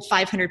that would hold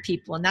 500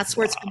 people. And that's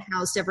where it's been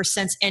housed ever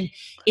since. And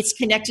it's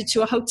connected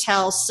to a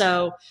hotel.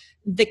 So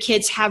the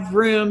kids have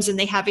rooms, and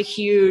they have a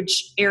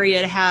huge area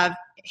to have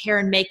hair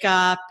and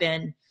makeup.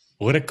 And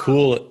what a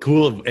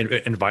cool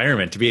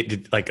environment to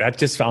be like. That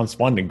just sounds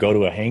fun to go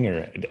to a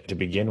hangar to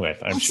begin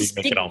with. I'm sure you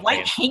make it all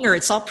white hangar.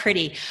 It's all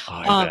pretty.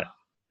 Oh,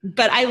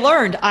 but I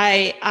learned,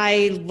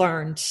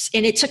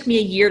 and it took me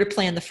a year to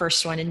plan the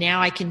first one, and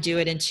now I can do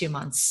it in 2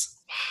 months.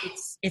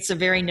 It's a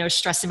very no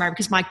stress environment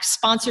because my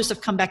sponsors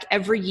have come back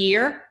every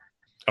year.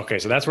 Okay,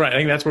 so that's where I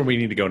think that's where we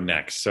need to go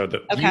next. So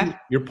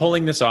you're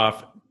pulling this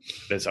off,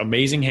 this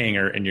amazing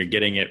hangar, and you're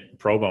getting it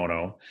pro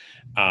bono.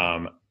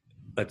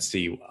 Let's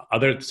see.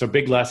 So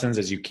big lessons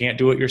is you can't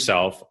do it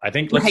yourself. I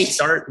think let's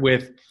start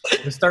with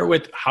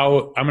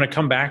how I'm going to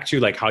come back to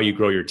like how you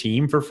grow your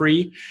team for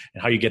free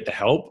and how you get the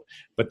help.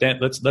 But then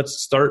let's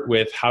start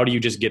with how do you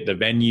just get the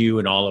venue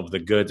and all of the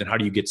goods, and how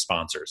do you get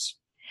sponsors?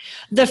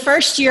 The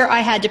first year I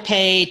had to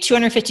pay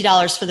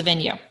 $250 for the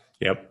venue.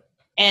 Yep.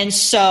 And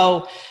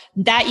so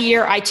that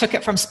year I took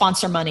it from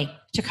sponsor money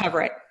to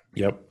cover it.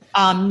 Yep.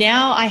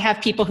 Now I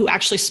have people who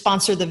actually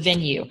sponsor the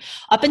venue.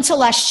 Up until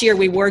last year,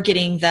 we were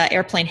getting the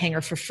airplane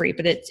hangar for free,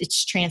 but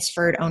it's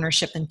transferred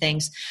ownership and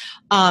things.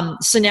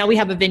 So now we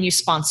have a venue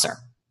sponsor.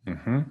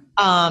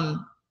 Mm-hmm.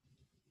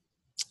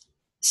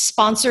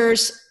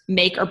 sponsors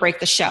make or break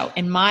the show.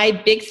 And my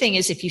big thing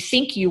is, if you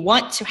think you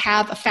want to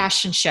have a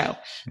fashion show,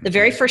 the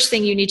very first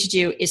thing you need to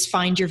do is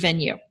find your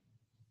venue.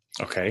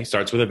 Okay.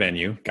 Starts with a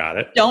venue. Got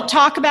it. Don't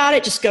talk about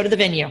it. Just go to the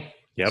venue.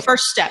 Yep.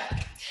 First step.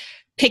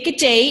 Pick a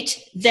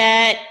date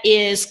that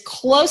is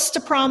close to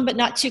prom, but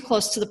not too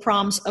close to the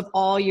proms of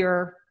all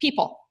your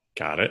people.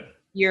 Got it.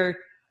 Your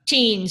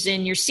teens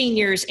and your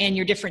seniors and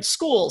your different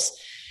schools.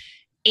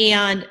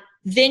 And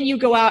then you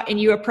go out and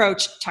you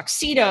approach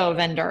tuxedo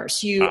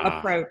vendors. You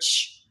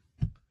approach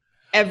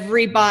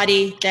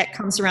everybody that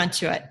comes around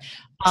to it.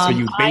 So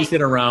you base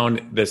it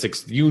around this.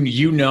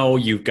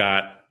 You've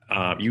got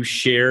you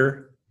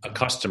share a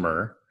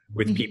customer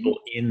with people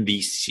in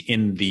the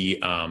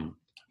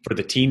for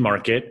the teen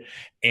market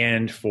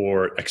and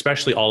for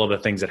especially all of the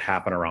things that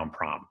happen around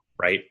prom,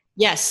 right?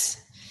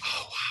 Yes.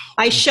 Oh,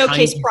 wow. I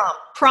showcase prom.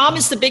 Prom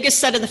is the biggest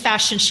set of the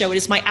fashion show. It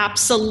is my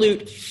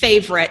absolute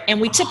favorite. And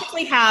we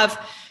typically have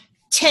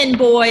 10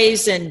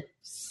 boys and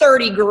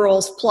 30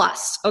 girls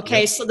plus.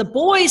 Okay. Yep. So the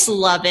boys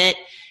love it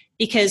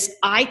because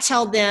I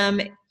tell them,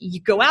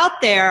 you go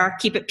out there,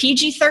 keep it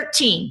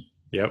PG-13.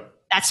 Yep.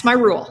 That's my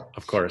rule.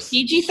 Of course.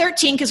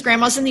 PG-13 because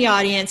grandma's in the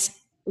audience.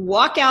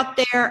 Walk out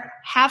there,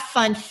 have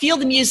fun, feel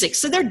the music.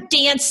 So they're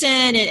dancing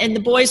and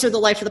the boys are the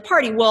life of the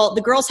party. Well,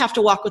 the girls have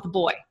to walk with the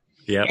boy.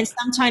 Yep. And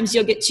sometimes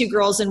you'll get 2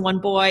 girls and 1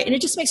 boy, and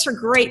it just makes for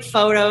great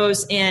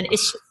photos. And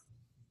it's just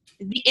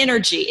the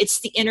energy.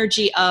 It's the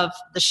energy of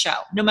the show.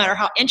 No matter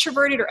how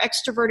introverted or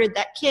extroverted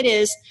that kid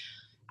is,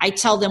 I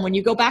tell them, when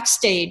you go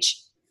backstage,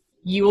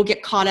 you will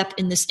get caught up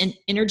in this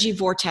energy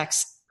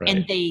vortex. Right.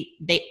 And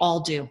they all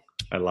do.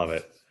 I love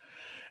it.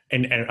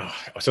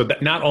 So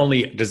that not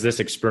only does this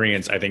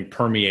experience, I think,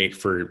 permeate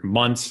for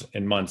months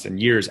and months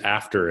and years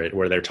after it,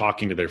 where they're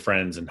talking to their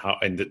friends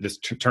and this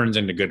turns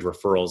into good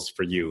referrals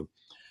for you.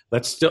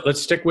 Let's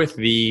stick with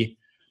the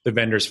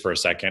vendors for a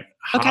second.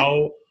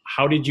 Okay.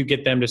 How did you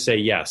get them to say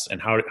yes,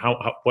 and how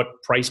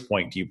what price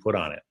point do you put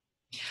on it?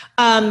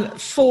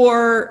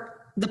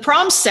 For the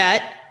prom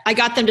set, I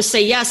got them to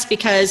say yes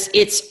because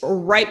it's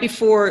right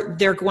before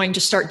they're going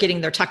to start getting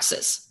their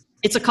tuxes.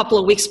 It's a couple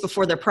of weeks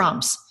before their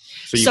proms.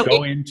 So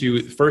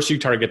first you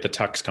target the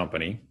tux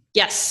company.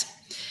 Yes.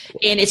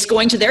 And it's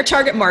going to their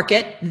target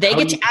market. They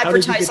get to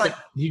advertise on.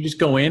 You just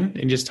go in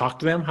and just talk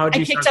to them? I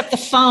picked up the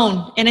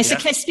phone and I said,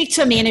 can I speak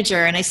to a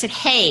manager? And I said,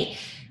 hey,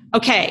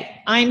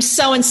 okay, I'm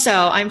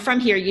so-and-so. I'm from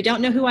here. You don't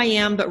know who I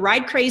am, but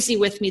ride crazy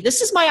with me.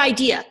 This is my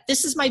idea.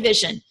 This is my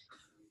vision.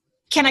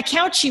 Can I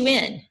count you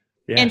in?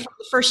 Yeah. And from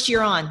the first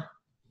year on,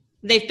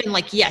 they've been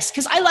like, yes.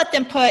 Because I let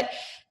them put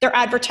their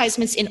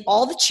advertisements in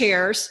all the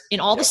chairs, in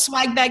all the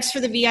swag bags for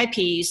the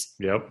VIPs.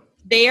 Yep.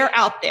 They are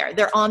out there.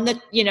 They're on they're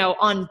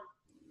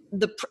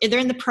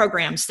in the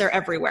programs. They're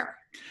everywhere.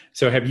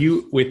 So have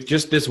you, with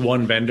just this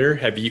one vendor,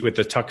 with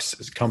the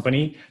tux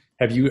company,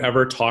 have you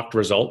ever talked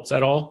results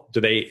at all?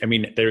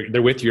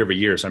 They're with you every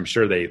year, so I'm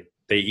sure they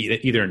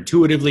either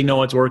intuitively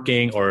know it's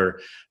working or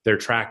they're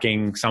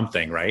tracking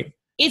something, right?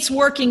 It's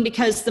working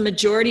because the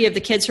majority of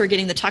the kids who are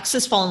getting the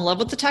tuxes fall in love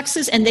with the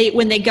tuxes, and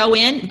when they go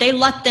in, they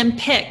let them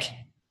pick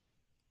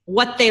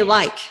what they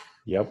like.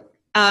 Yep.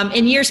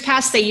 In years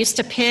past, they used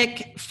to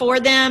pick for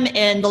them.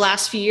 In the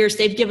last few years,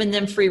 they've given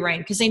them free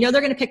reign because they know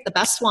they're going to pick the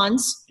best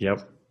ones.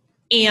 Yep.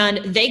 And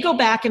they go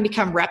back and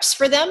become reps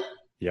for them.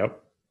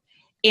 Yep.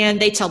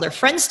 And they tell their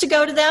friends to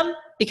go to them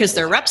because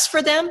they're reps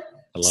for them.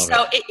 I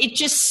love it. It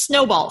just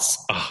snowballs.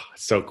 Oh,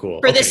 so cool.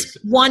 For this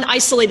one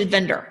isolated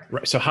vendor.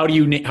 Right. So how do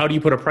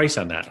you put a price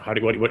on that? How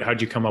do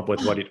you come up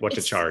with what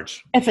to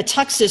charge? If a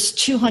tux is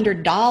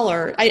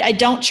 $200, I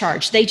don't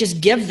charge. They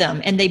just give them,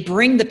 and they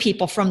bring the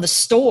people from the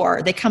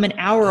store. They come an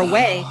hour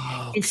away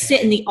and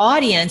sit in the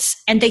audience,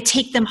 and they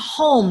take them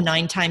home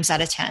 9 times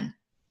out of 10.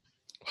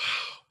 Wow.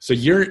 So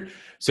you're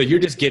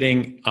just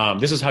getting.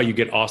 This is how you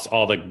get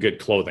all the good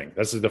clothing.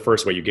 This is the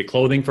first way. You get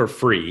clothing for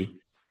free.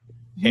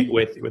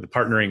 With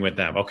partnering with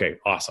them. Okay,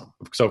 awesome.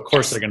 So of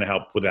course they're going to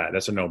help with that.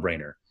 That's a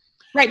no-brainer.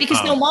 Right,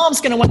 because no mom's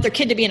going to want their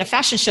kid to be in a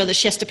fashion show that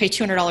she has to pay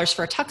 $200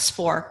 for a tux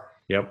for.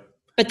 Yep.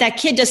 But that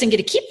kid doesn't get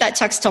to keep that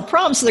tux till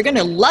prom, so they're going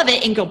to love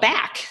it and go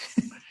back.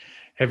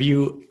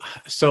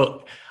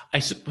 So I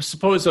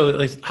suppose,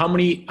 how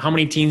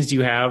many teens do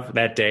you have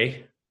that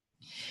day?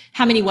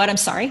 How many what? I'm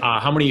sorry?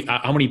 How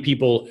many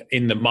people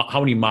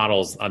how many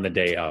models on the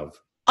day of?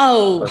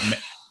 Oh,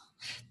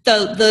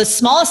 the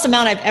smallest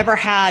amount I've ever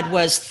had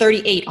was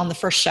 38 on the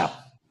first show.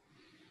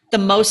 The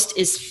most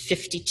is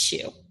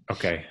 52.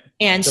 Okay.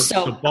 And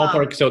so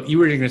ballpark. So you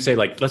were going to say,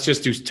 let's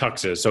just do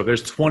tuxes. So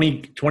there's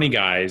 20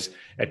 guys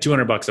at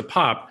 $200 a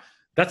pop.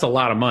 That's a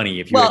lot of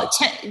money.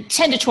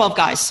 10 to 12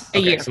 guys a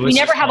year. So we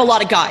never have a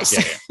lot of guys.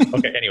 Yeah.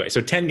 Okay. Anyway,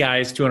 so 10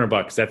 guys,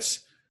 $200.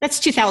 That's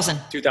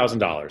 $2,000.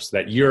 $2,000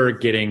 that you're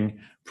getting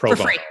pro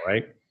bono,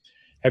 right?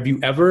 Have you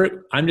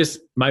ever?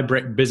 My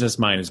business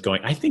mind is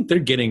going. I think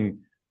they're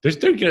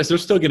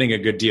still getting a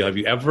good deal. Have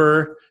you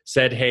ever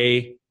said,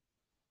 "Hey,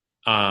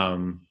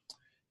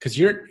 because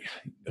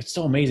it's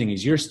so amazing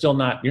is you're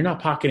not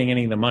pocketing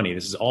any of the money.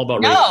 This is all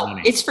about raising No,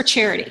 money. it's for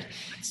charity.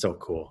 It's so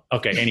cool.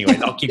 Okay.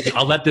 Anyways,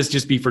 I'll let this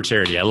just be for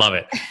charity. I love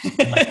it.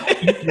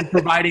 You're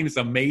providing this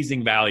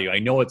amazing value. I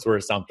know it's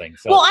worth something.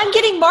 So. Well, I'm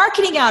getting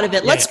marketing out of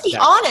it. Let's be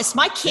honest.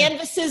 My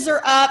canvases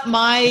are up.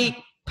 My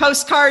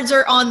postcards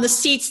are on the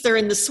seats. They're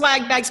in the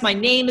swag bags. My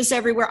name is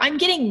everywhere. I'm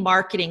getting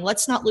marketing.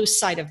 Let's not lose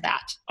sight of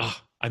that. Oh,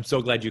 I'm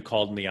so glad you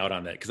called me out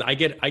on that, because I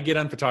get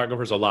on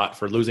photographers a lot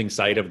for losing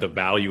sight of the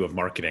value of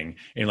marketing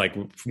and like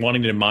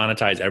wanting to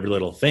monetize every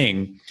little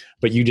thing.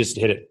 But you just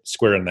hit it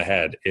square in the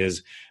head.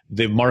 Is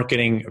the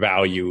marketing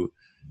value.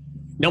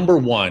 Number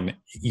one,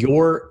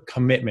 your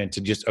commitment to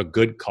just a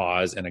good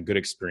cause and a good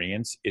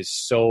experience is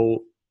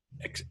so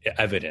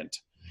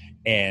evident.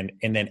 And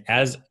then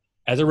as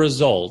a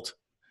result,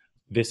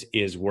 this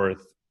is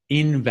worth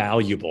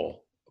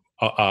invaluable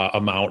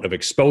amount of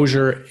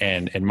exposure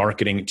and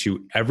marketing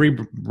to every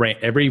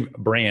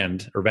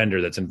brand or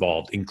vendor that's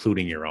involved,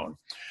 including your own.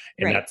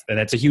 And right.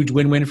 that's a huge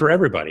win-win for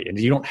everybody. And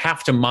you don't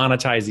have to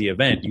monetize the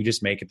event. You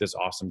just make it this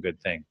awesome, good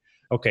thing.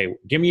 Okay.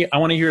 I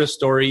want to hear a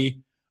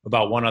story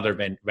about one other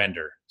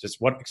vendor.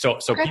 Just what, so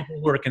okay. People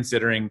who are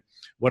considering,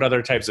 what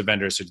other types of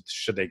vendors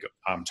should they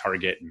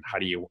target, and how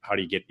do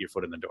you get your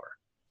foot in the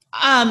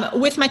door?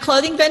 With my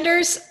clothing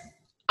vendors,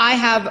 I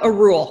have a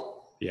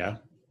rule. Yeah.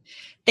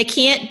 They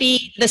can't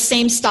be the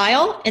same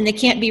style, and they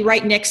can't be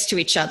right next to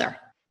each other.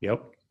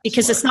 Yep.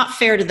 Because Smart. It's not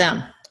fair to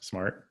them.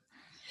 Smart.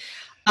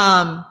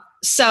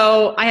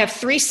 So I have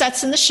 3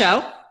 sets in the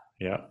show.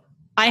 Yeah.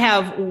 I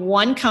have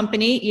one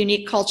company,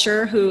 Unique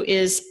Culture, who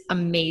is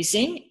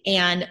amazing.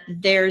 And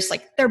they're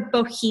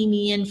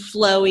bohemian,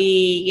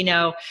 flowy,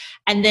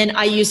 and then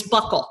I use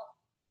Buckle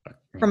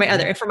for my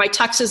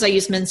tuxes. I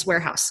use Men's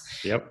Warehouse.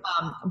 Yep.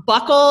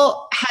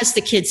 Buckle has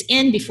the kids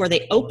in before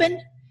they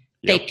open.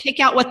 They Yep. pick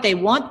out what they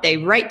want. They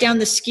write down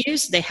the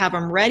SKUs. They have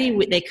them ready.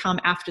 They come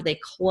after they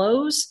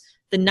close.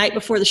 The night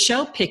before the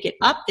show, pick it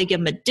up. They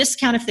give them a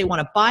discount if they want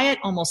to buy it.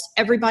 Almost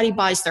everybody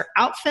buys their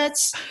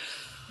outfits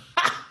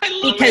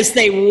because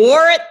they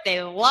wore it.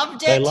 They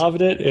loved it. They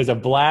loved it. It was a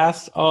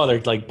blast. Oh, they're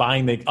like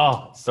buying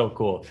so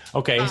cool.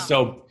 Okay. This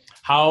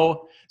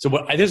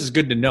is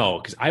good to know,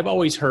 because I've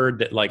always heard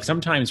that like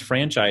sometimes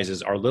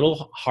franchises are a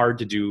little hard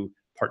to do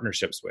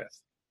partnerships with.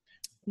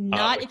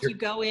 Not if you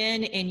go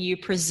in and you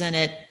present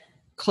it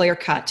clear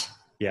cut.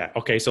 Yeah.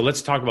 Okay. So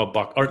let's talk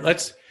about or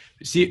let's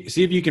see if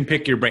you can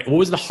pick your brain. What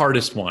was the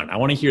hardest one? I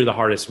want to hear the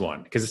hardest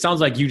one, because it sounds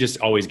like you just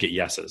always get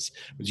yeses.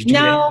 Did you do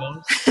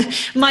no,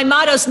 my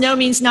motto's no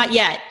means not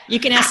yet.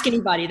 You can ask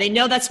anybody. They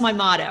know that's my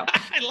motto.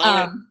 I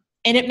love it.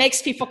 And it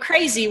makes people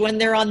crazy when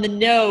they're on the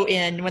no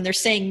end, when they're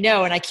saying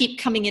no, and I keep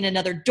coming in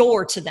another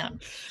door to them.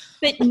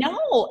 But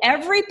no,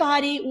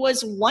 everybody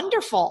was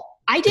wonderful.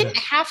 I didn't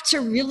have to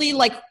really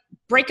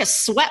break a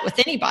sweat with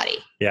anybody.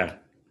 Yeah.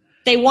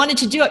 They wanted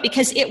to do it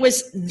because it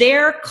was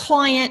their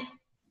client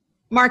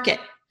market.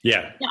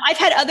 Yeah. Now, I've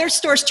had other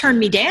stores turn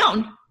me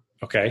down.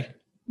 Okay.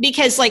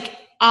 Because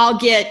I'll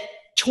get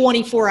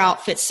 24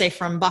 outfits, say,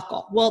 from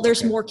Buckle. Well,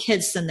 there's more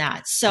kids than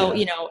that. So,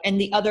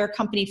 and the other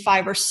company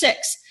 5 or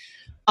 6.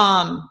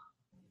 What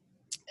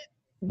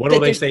will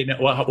they say?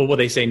 What will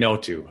they say no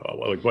to?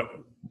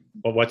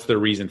 What's the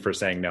reason for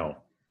saying no?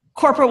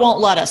 Corporate won't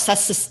let us.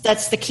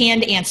 That's the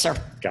canned answer.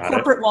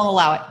 Corporate won't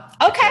allow it.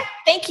 Okay.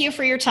 Thank you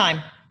for your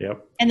time.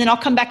 Yep. And then I'll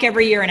come back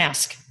every year and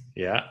ask.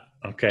 Yeah.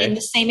 Okay. And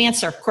the same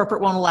answer.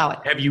 Corporate won't allow it.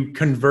 Have you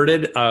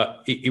converted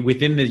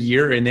within the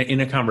year in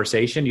a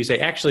conversation? You say,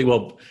 actually,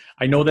 well,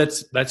 I know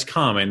that's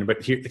common,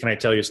 but here, can I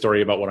tell you a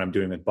story about what I'm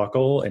doing with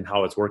Buckle and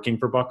how it's working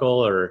for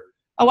Buckle? Or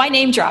I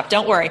name drop.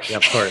 Don't worry. Yeah,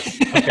 of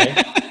course.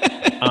 Okay.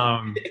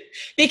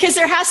 Because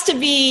there has to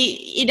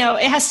be,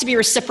 it has to be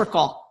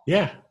reciprocal.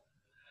 Yeah.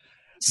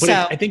 But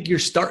I think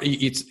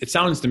it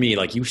sounds to me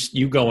like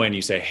you go in,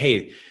 you say,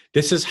 hey,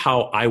 this is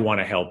how I want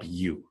to help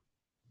you.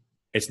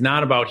 It's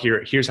not about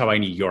here's how I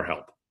need your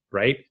help,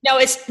 right? No,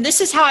 this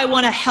is how I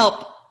want to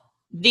help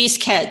these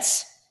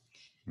kids.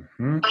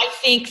 Mm-hmm. I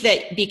think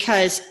that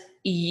because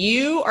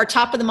you are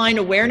top of the mind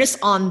awareness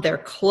on their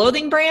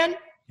clothing brand,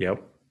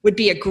 yep, would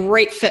be a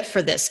great fit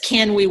for this.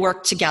 Can we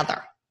work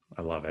together?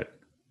 I love it.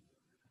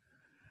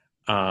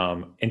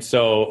 And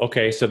so,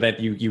 okay, so that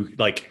you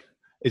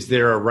is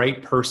there a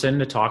right person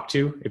to talk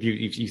to? If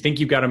you think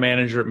you've got a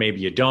manager,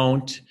 maybe you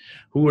don't.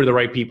 Who are the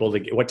right people to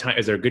get? What time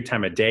is there a good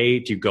time of day?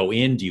 Do you go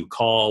in? Do you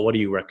call? What do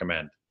you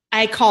recommend?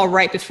 I call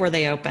right before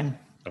they open.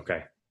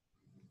 Okay.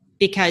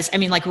 Because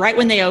right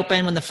when they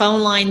open, when the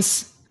phone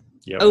lines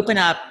open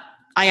up,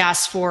 I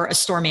ask for a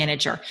store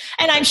manager.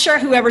 And I'm sure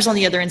whoever's on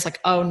the other end's like,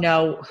 oh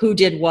no, who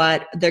did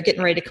what? They're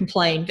getting ready to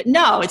complain. But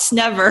no, it's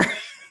never.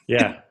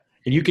 Yeah.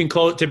 And you can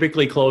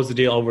typically close the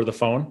deal over the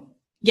phone?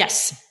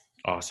 Yes.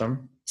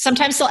 Awesome.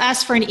 Sometimes they'll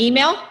ask for an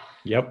email.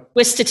 Yep.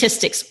 With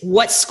statistics.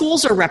 What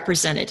schools are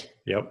represented?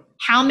 Yep.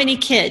 How many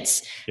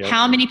kids? Yep.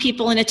 How many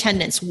people in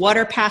attendance? What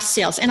are past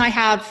sales? And I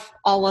have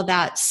all of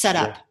that set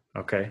up.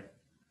 Yeah. Okay.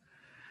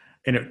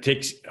 And it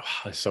takes,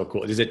 that's so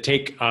cool. Does it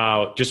take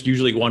just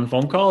usually one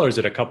phone call, or is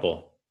it a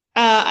couple?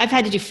 I've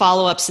had to do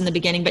follow-ups in the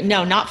beginning, but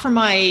no, not for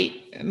my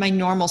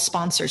normal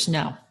sponsors.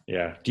 No.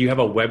 Yeah. Do you have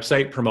a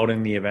website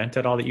promoting the event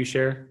at all that you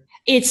share?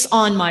 It's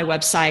on my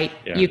website.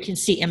 Yeah. You can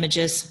see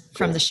images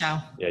from the show.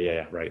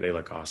 Yeah. Right. They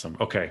look awesome.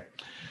 Okay.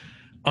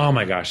 Oh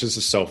my gosh, this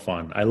is so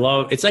fun.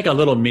 It's like a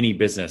little mini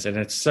business and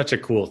it's such a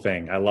cool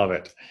thing. I love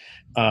it.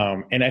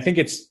 And I think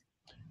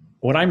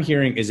what I'm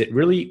hearing is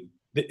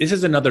this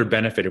is another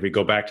benefit. If we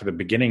go back to the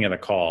beginning of the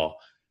call,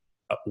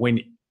 when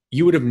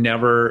you would have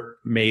never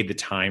made the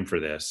time for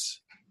this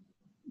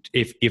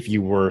if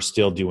you were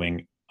still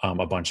doing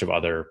a bunch of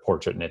other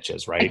portrait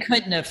niches, right? I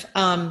couldn't have.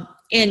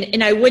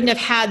 And I wouldn't have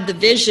had the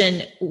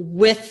vision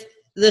with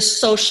the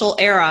social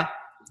era.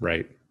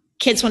 Right.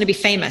 Kids want to be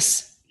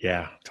famous.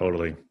 Yeah,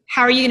 totally.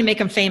 How are you going to make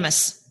them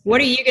famous?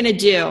 What are you going to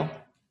do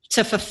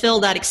to fulfill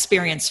that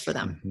experience for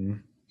them? Mm-hmm.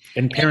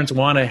 And parents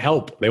want to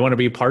help. They want to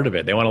be part of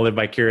it. They want to live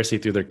vicariously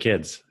through their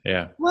kids.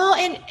 Yeah. Well,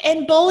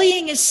 and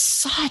bullying is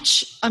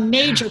such a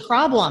major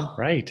problem.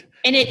 Right.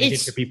 And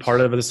it's to be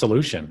part of the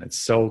solution. It's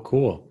so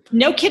cool.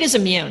 No kid is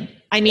immune.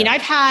 I mean,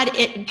 I've had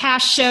it in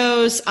past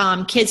shows.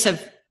 Kids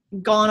have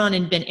gone on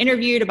and been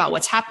interviewed about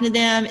what's happened to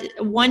them.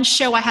 One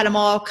show I had them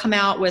all come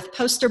out with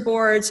poster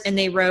boards and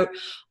they wrote,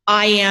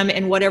 "I am,"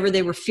 and whatever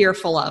they were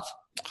fearful of.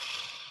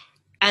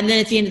 And then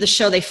at the end of the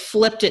show, they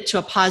flipped it to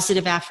a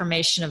positive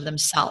affirmation of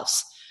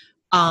themselves.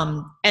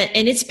 And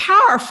it's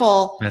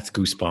powerful. That's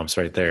goosebumps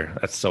right there.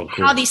 That's so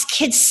cool. How these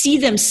kids see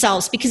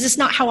themselves, because it's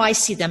not how I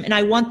see them. And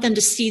I want them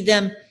to see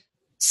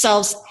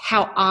themselves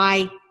how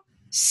I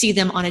see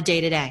them on a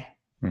day-to-day.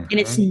 Mm-hmm. And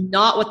it's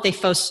not what they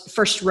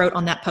first wrote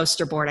on that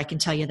poster board. I can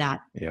tell you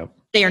that. Yep.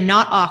 They are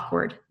not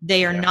awkward.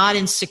 They are not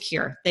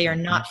insecure. They are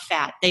not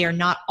fat. They are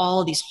not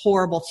all these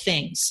horrible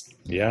things.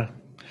 Yeah.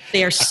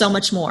 They are so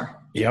much more.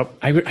 Yep.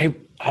 I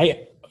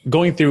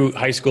going through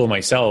high school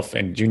myself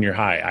and junior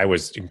high, I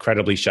was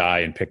incredibly shy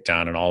and picked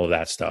on and all of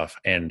that stuff.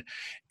 And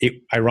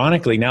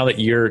ironically, now that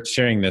you're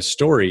sharing this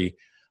story,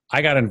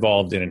 I got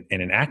involved in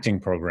an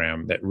acting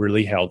program that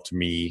really helped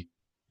me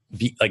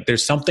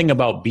there's something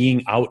about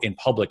being out in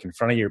public in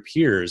front of your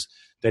peers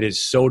that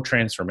is so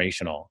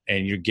transformational.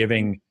 And you're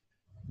giving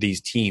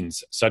these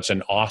teens such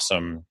an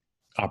awesome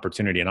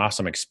opportunity, an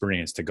awesome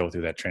experience to go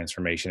through that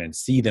transformation and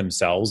see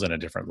themselves in a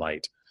different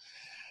light.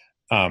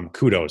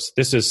 Kudos.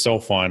 This is so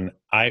fun.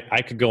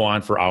 I could go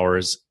on for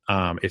hours.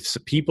 If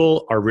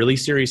people are really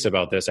serious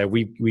about this,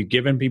 we've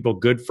given people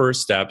good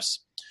first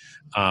steps.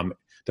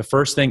 The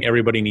first thing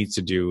everybody needs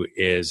to do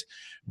is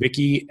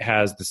Vickie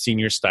has the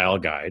Senior Style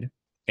Guide,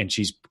 and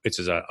it's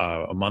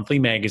a monthly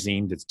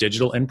magazine that's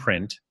digital and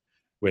print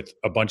with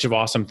a bunch of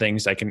awesome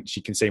things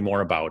she can say more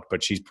about,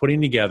 but she's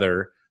putting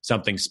together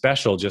something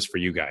special just for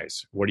you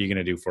guys. What are you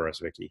going to do for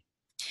us, Vickie?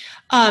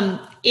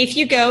 If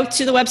you go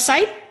to the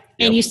website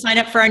and you sign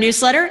up for our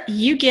newsletter,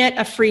 you get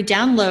a free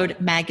download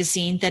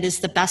magazine that is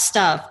the best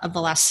of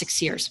the last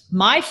 6 years.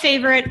 My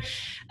favorite,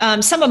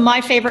 some of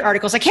my favorite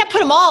articles, I can't put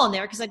them all in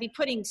there because I'd be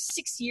putting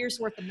 6 years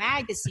worth of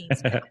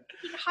magazines, but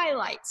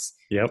highlights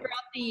throughout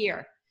the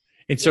year.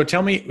 And so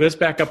tell me, let's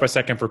back up a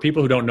second for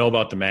people who don't know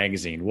about the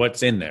magazine.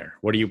 What's in there?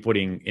 What are you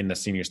putting in the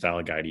Senior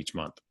Style Guide each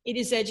month? It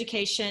is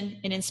education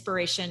and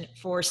inspiration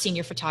for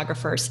senior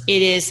photographers.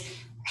 It is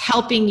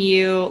helping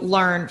you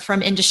learn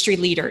from industry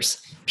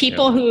leaders,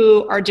 people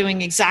who are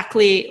doing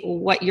exactly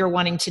what you're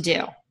wanting to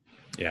do.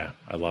 Yeah,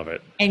 I love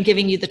it. And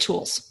giving you the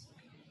tools.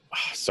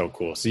 Oh, so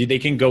cool. So they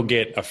can go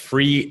get a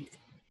free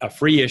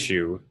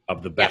issue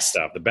of the best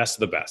stuff, the best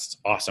of the best.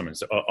 Awesome. And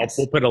so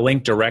we'll put a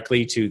link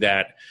directly to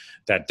that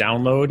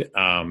download.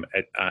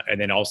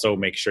 And then also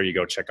make sure you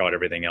go check out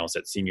everything else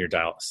at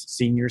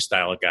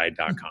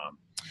seniorstyleguide.com.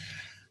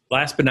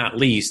 Last but not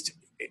least,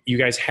 you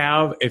guys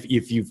have, if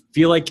you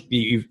feel like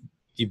you've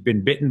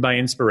been bitten by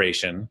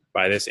inspiration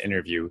by this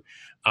interview,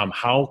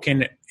 how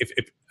can, if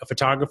a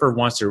photographer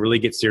wants to really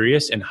get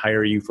serious and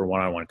hire you for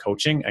one-on-one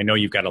coaching, I know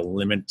you've got a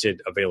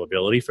limited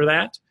availability for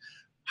that.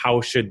 How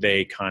should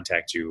they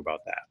contact you about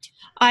that?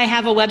 I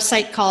have a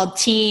website called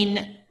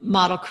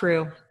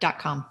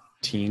teenmodelcrew.com.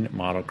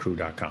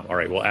 Teenmodelcrew.com. All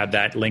right. We'll add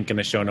that link in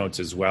the show notes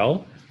as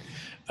well.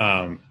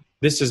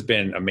 This has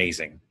been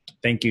amazing.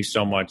 Thank you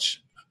so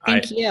much.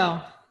 Thank you.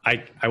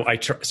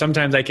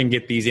 Sometimes I can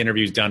get these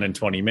interviews done in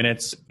 20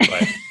 minutes,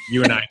 but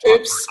you and I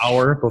talked for an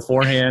hour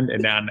beforehand,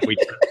 and then we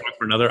talked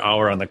for another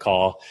hour on the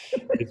call.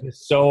 It's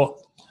just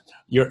so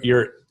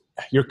your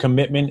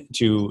commitment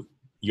to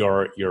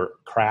your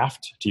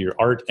craft, to your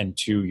art, and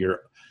to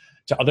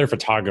other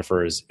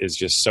photographers is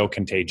just so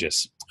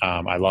contagious.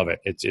 I love it.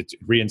 It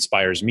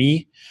re-inspires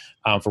me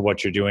for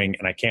what you're doing,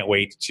 and I can't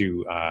wait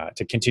to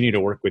continue to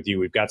work with you.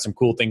 We've got some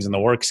cool things in the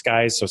works,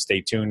 guys, so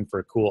stay tuned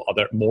for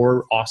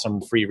more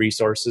awesome free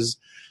resources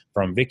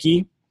from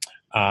Vickie.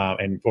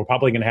 And we're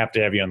probably going to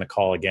have you on the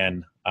call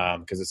again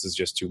because this is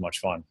just too much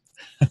fun.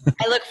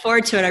 I look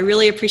forward to it. I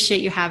really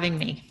appreciate you having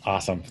me.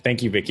 Awesome.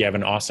 Thank you, Vickie. Have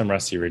an awesome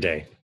rest of your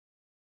day.